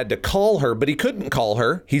just had to call her, but he couldn't call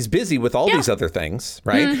her. He's busy with all these other things,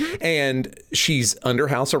 right? And she's under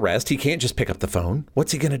house arrest. He can't just pick up the phone.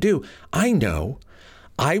 What's he going to do? I know.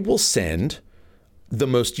 I will send the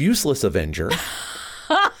most useless Avenger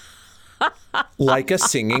like a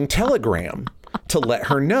singing telegram to let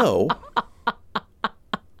her know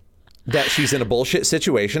that she's in a bullshit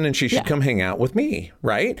situation and she should come hang out with me,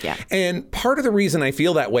 right? Yeah. And part of the reason I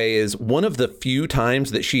feel that way is one of the few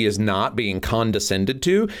times that she is not being condescended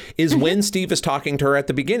to is when Steve is talking to her at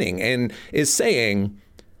the beginning and is saying,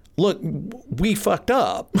 look, we fucked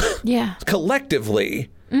up collectively.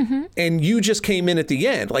 And you just came in at the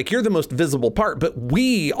end. Like, you're the most visible part, but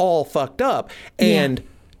we all fucked up. And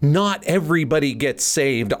not everybody gets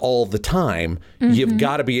saved all the time. You've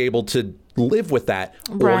got to be able to live with that,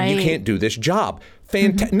 or you can't do this job.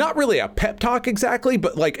 Not really a pep talk exactly,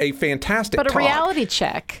 but like a fantastic But a talk. reality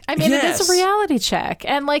check. I mean, it is a reality check.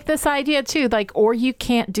 And like this idea too, like, or you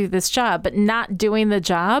can't do this job, but not doing the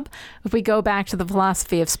job. If we go back to the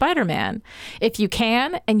philosophy of Spider-Man, if you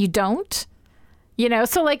can and you don't, you know,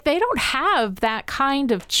 so like they don't have that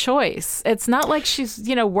kind of choice. It's not like she's,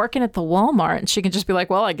 you know, working at the Walmart and she can just be like,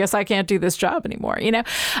 well, I guess I can't do this job anymore. You know,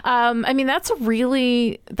 I mean, that's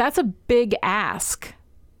a big ask,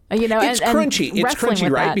 you know, it's crunchy. It's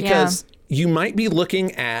crunchy, right? That, because you might be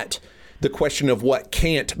looking at the question of what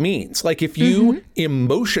can't means. Like if you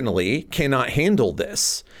emotionally cannot handle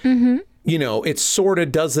this, you know, it sort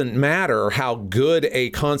of doesn't matter how good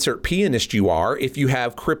a concert pianist you are. If you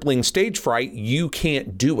have crippling stage fright, you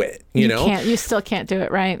can't do it. You still can't do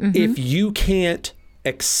it, right? If you can't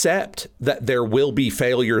accept that there will be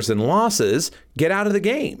failures and losses, get out of the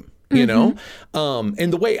game. You know,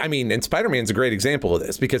 and the way, I mean, and Spider-Man's a great example of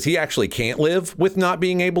this because he actually can't live with not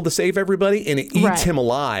being able to save everybody, and it eats him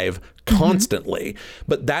alive constantly.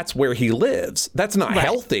 But that's where he lives. That's not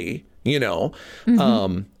healthy. You know,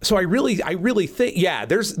 so I really think,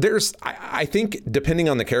 I think depending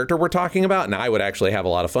on the character we're talking about, and I would actually have a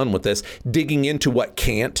lot of fun with this, digging into what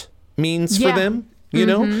can't means for them, you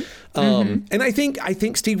know? And I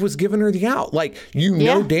think Steve was giving her the out. Like,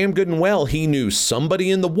 damn good and well, he knew somebody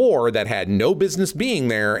in the war that had no business being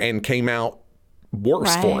there and came out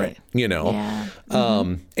worse for it, you know?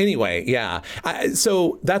 Anyway,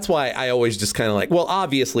 so that's why I always just kind of like, well,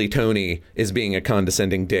 obviously Tony is being a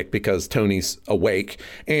condescending dick because Tony's awake.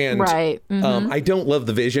 And I don't love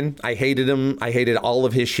the Vision. I hated him. I hated all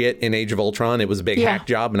of his shit in Age of Ultron. It was a big hack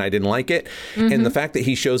job and I didn't like it. And the fact that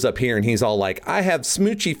he shows up here and he's all like, I have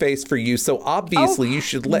smoochy face for you, so obviously you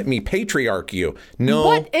should let me patriarch you. No.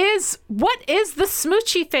 What is the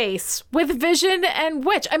smoochy face with Vision and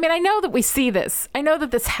Witch? I mean, I know that we see this. I know that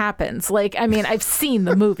this happens. Like, I mean, I've seen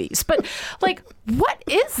the movies, but like, what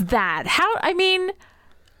is that? I mean,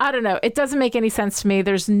 I don't know. It doesn't make any sense to me. I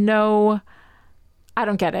don't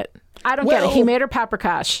get it. I don't get it. He made her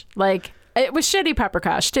paprikash. Like, it was shitty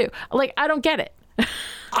paprikash too. Like, I don't get it.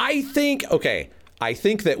 I think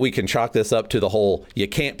that we can chalk this up to the whole you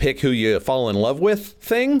can't pick who you fall in love with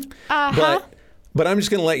thing. But I'm just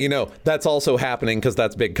going to let you know that's also happening because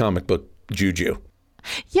that's big comic book juju.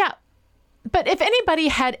 Yeah. But if anybody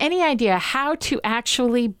had any idea how to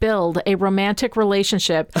actually build a romantic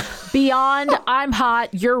relationship beyond I'm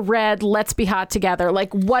hot, you're red, let's be hot together.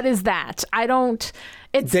 Like, what is that?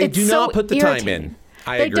 They do not put the time in.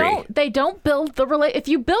 I agree. They don't build the if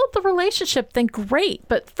you build the relationship, then great,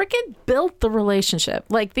 but freaking build the relationship.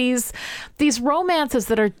 Like these romances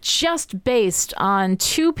that are just based on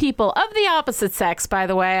two people of the opposite sex, by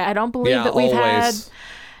the way. I don't believe that we've had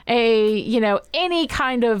any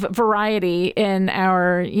kind of variety in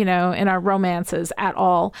our romances at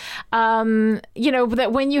all. That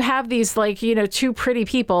when you have these two pretty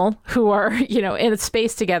people who are, in a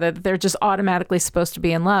space together, they're just automatically supposed to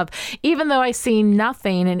be in love. Even though I see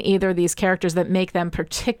nothing in either of these characters that make them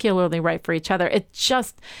particularly right for each other,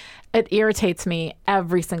 it irritates me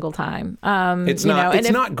every single time. It's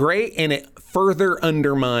not great, and it further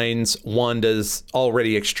undermines Wanda's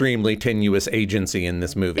already extremely tenuous agency in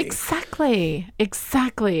this movie. Exactly.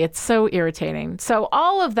 It's so irritating. So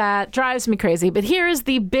all of that drives me crazy. But here is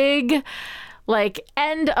the big like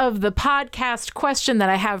end of the podcast question that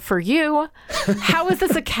I have for you. How is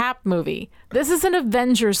this a Cap movie? This is an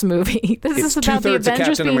Avengers movie. This is about the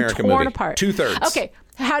Avengers being torn apart. 2/3. Okay.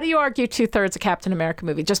 How do you argue 2/3 a Captain America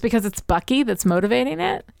movie? Just because it's Bucky that's motivating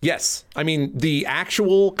it? Yes. I mean, the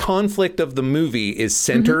actual conflict of the movie is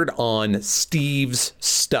centered on Steve's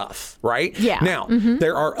stuff, right? Yeah. Now,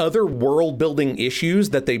 there are other world building issues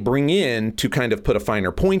that they bring in to kind of put a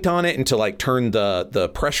finer point on it and to like turn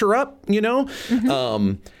the pressure up, you know?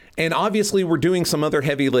 And obviously we're doing some other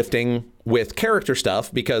heavy lifting with character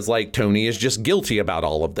stuff because like Tony is just guilty about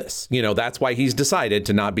all of this. You know, that's why he's decided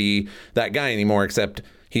to not be that guy anymore, except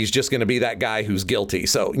he's just going to be that guy who's guilty.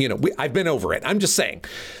 So, you know, I've been over it. I'm just saying.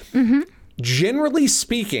 Generally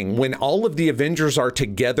speaking, when all of the Avengers are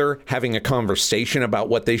together having a conversation about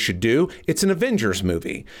what they should do, it's an Avengers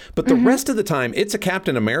movie. But the rest of the time, it's a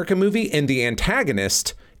Captain America movie and the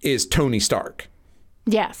antagonist is Tony Stark.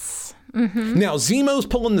 Yes. Now, Zemo's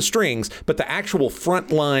pulling the strings, but the actual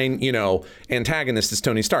frontline, you know, antagonist is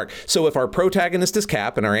Tony Stark. So if our protagonist is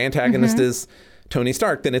Cap and our antagonist is Tony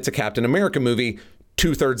Stark, then it's a Captain America movie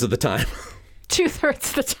 2/3 of the time. 2/3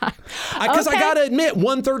 of the time. Because I got to admit,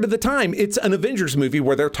 1/3 of the time, it's an Avengers movie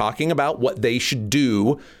where they're talking about what they should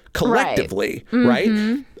do collectively,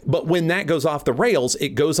 right? But when that goes off the rails, it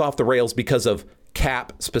goes off the rails because of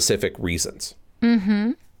Cap-specific reasons.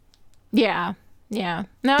 Yeah. Yeah.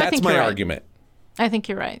 No, That's I think my you're right. argument. I think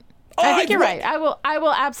you're right. Oh, I think you're right. I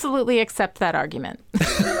will absolutely accept that argument.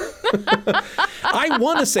 I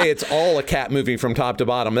want to say it's all a Cap movie from top to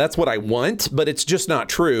bottom. That's what I want, but it's just not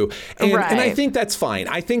true. And I think that's fine.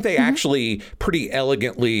 I think they actually pretty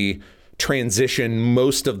elegantly transition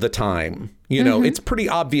most of the time. You know, it's pretty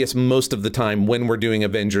obvious most of the time when we're doing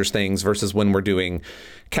Avengers things versus when we're doing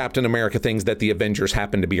Captain America things that the Avengers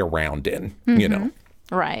happen to be around in, you know.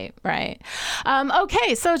 Right.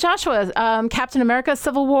 Okay, so Joshua, Captain America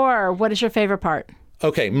Civil War, what is your favorite part?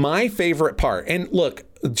 Okay, my favorite part, and look,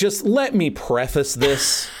 just let me preface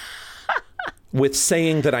this with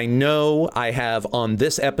saying that I know I have on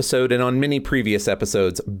this episode and on many previous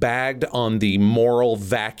episodes bagged on the moral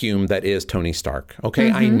vacuum that is Tony Stark.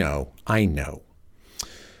 Okay, I know.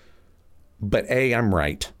 But A, I'm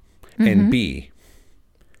right. And B,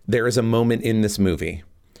 there is a moment in this movie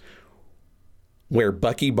where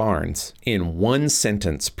Bucky Barnes, in one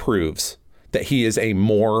sentence, proves that he is a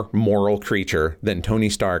more moral creature than Tony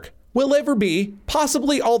Stark will ever be,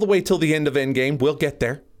 possibly all the way till the end of Endgame. We'll get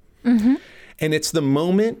there. And it's the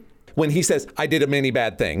moment when he says, I did many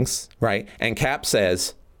bad things, right? And Cap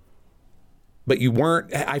says, but you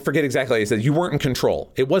weren't, I forget exactly how he said, you weren't in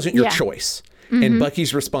control. It wasn't your choice. And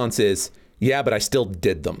Bucky's response is, yeah, but I still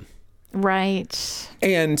did them. Right.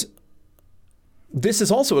 And this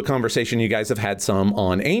is also a conversation you guys have had some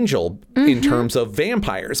on Angel in terms of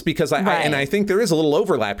vampires, because I think there is a little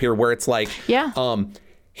overlap here where it's like,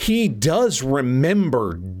 he does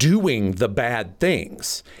remember doing the bad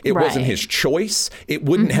things. It wasn't his choice. It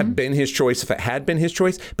wouldn't have been his choice if it had been his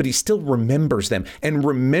choice, but he still remembers them. And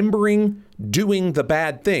remembering doing the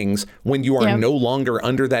bad things when you are no longer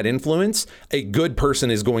under that influence, a good person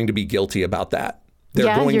is going to be guilty about that.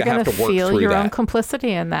 They're going to have to work feel through your that. own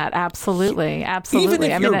complicity in that. Absolutely. Even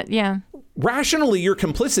if rationally, your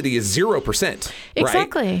complicity is 0%.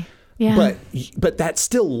 Exactly. Right? Yeah. But that's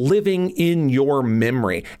still living in your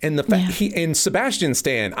memory. And the fact and Sebastian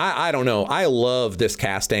Stan, I don't know. I love this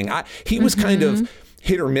casting. He was kind of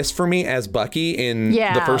hit or miss for me as Bucky in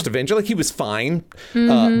the first Avenger. Like, he was fine.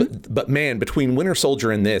 But man, between Winter Soldier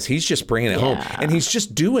and this, he's just bringing it home. And he's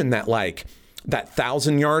just doing that, like, that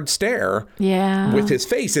 1,000-yard stare with his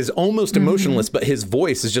face is almost emotionless, but his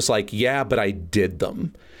voice is just like, yeah, but I did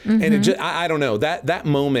them. And it just, I don't know, that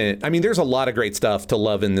moment, I mean, there's a lot of great stuff to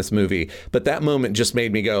love in this movie, but that moment just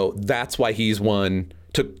made me go, that's why he's one,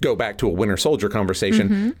 to go back to a Winter Soldier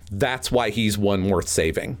conversation, that's why he's one worth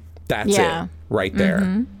saving. That's it right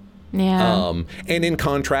there. Yeah. And in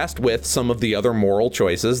contrast with some of the other moral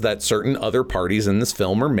choices that certain other parties in this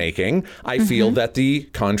film are making, I feel that the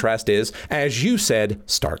contrast is, as you said,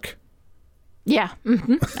 Stark. Yeah,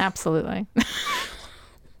 absolutely.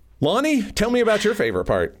 Lonnie, tell me about your favorite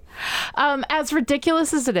part. As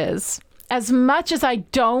ridiculous as it is, as much as I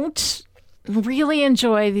don't really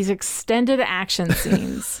enjoy these extended action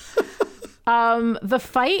scenes, the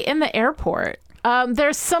fight in the airport.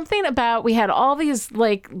 There's something about, we had all these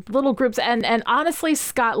like little groups and honestly,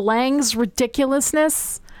 Scott Lang's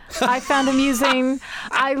ridiculousness I found amusing.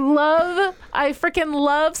 I freaking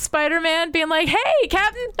love Spider-Man being like, "Hey,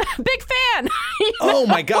 Captain, big fan." Oh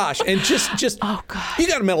my gosh! And just oh god, you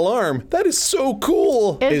got a metal arm. That is so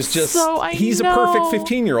cool. It's just so, he's know. a perfect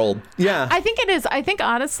 15-year-old. Yeah, I think it is. I think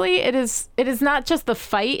honestly, it is not just the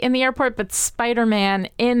fight in the airport, but Spider-Man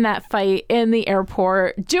in that fight in the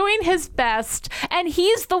airport doing his best, and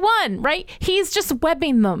he's the one, right? He's just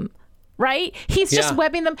webbing them. Right? He's just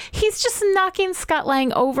webbing them. He's just knocking Scott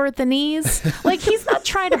Lang over at the knees. Like, he's not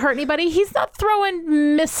trying to hurt anybody. He's not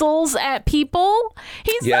throwing missiles at people.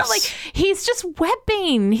 He's not like, he's just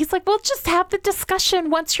webbing. He's like, we'll just have the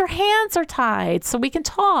discussion once your hands are tied so we can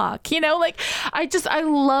talk. You know, like, I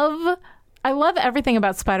love everything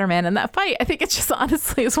about Spider-Man in that fight. I think it just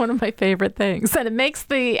honestly is one of my favorite things. And it makes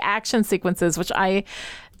the action sequences, which I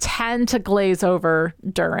tend to glaze over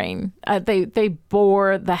during. They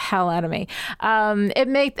bore the hell out of me. It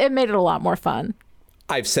made it a lot more fun.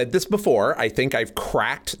 I've said this before. I think I've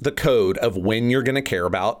cracked the code of when you're going to care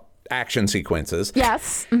about action sequences.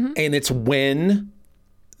 Yes. Mm-hmm. And it's when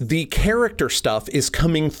the character stuff is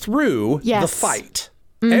coming through the fight.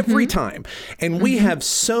 Mm-hmm. Every time. And we have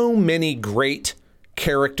so many great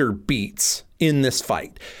character beats in this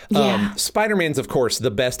fight. Spider-Man's, of course,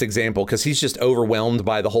 the best example because he's just overwhelmed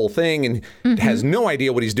by the whole thing and has no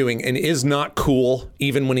idea what he's doing and is not cool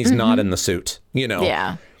even when he's not in the suit, you know?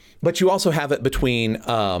 Yeah. But you also have it between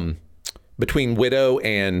Widow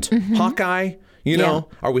and Hawkeye, you know?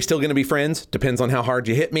 Are we still going to be friends? Depends on how hard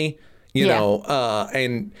you hit me, you know?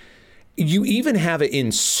 And you even have it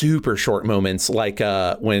in super short moments, like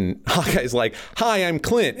when Hawkeye's like, "Hi, I'm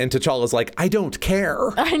Clint," and T'Challa's like, "I don't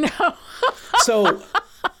care." I know. So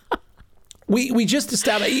we just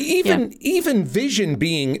established even Vision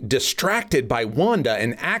being distracted by Wanda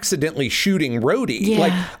and accidentally shooting Rhodey.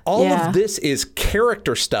 Like all of this is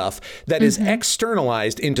character stuff that is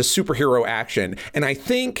externalized into superhero action, and I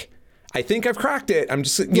think I've cracked it. I'm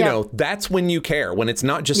just you know, that's when you care, when it's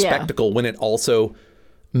not just spectacle, when it also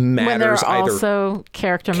matters, when there are either also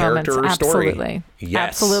character moments. or Absolutely. story. Yes.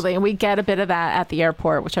 Absolutely. And we get a bit of that at the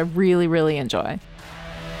airport, which I really, really enjoy.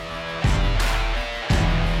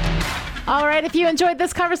 All right, if you enjoyed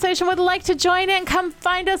this conversation, would like to join in, come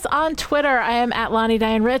find us on Twitter. I am at Lonnie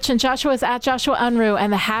Diane Rich, and Joshua is at Joshua Unruh,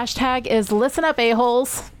 and the hashtag is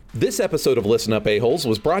ListenUpAholes. This episode of Listen Up A-Holes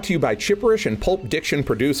was brought to you by Chipperish and Pulp Diction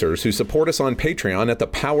producers who support us on Patreon at the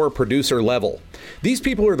power producer level. These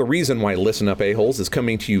people are the reason why Listen Up A-Holes is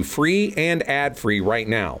coming to you free and ad-free right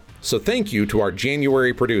now. So thank you to our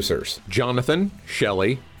January producers: Jonathan,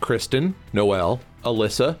 Shelley, Kristen, Noelle,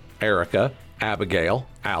 Alyssa, Erica, Abigail,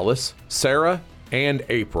 Alice, Sarah, and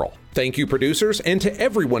April. Thank you, producers, and to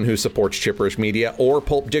everyone who supports Chipperish Media or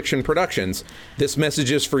Pulp Diction Productions. This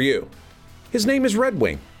message is for you. His name is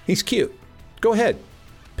Redwing. He's cute. Go ahead.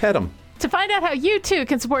 Pet him. To find out how you too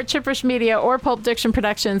can support Chipperish Media or Pulp Diction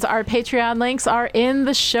Productions, our Patreon links are in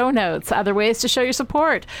the show notes. Other ways to show your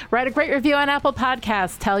support: write a great review on Apple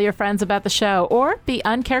Podcasts, tell your friends about the show, or be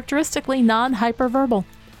uncharacteristically non-hyperverbal.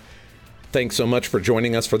 Thanks so much for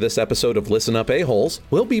joining us for this episode of Listen Up A-Holes.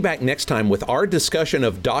 We'll be back next time with our discussion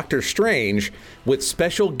of Doctor Strange with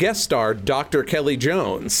special guest star Dr. Kelly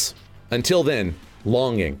Jones. Until then,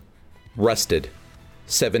 Longing, Rusted,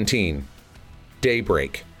 17,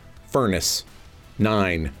 Daybreak, Furnace,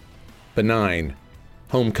 9, Benign,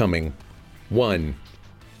 Homecoming, 1,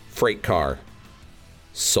 Freight Car,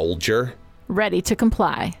 Soldier. Ready to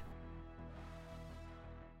comply.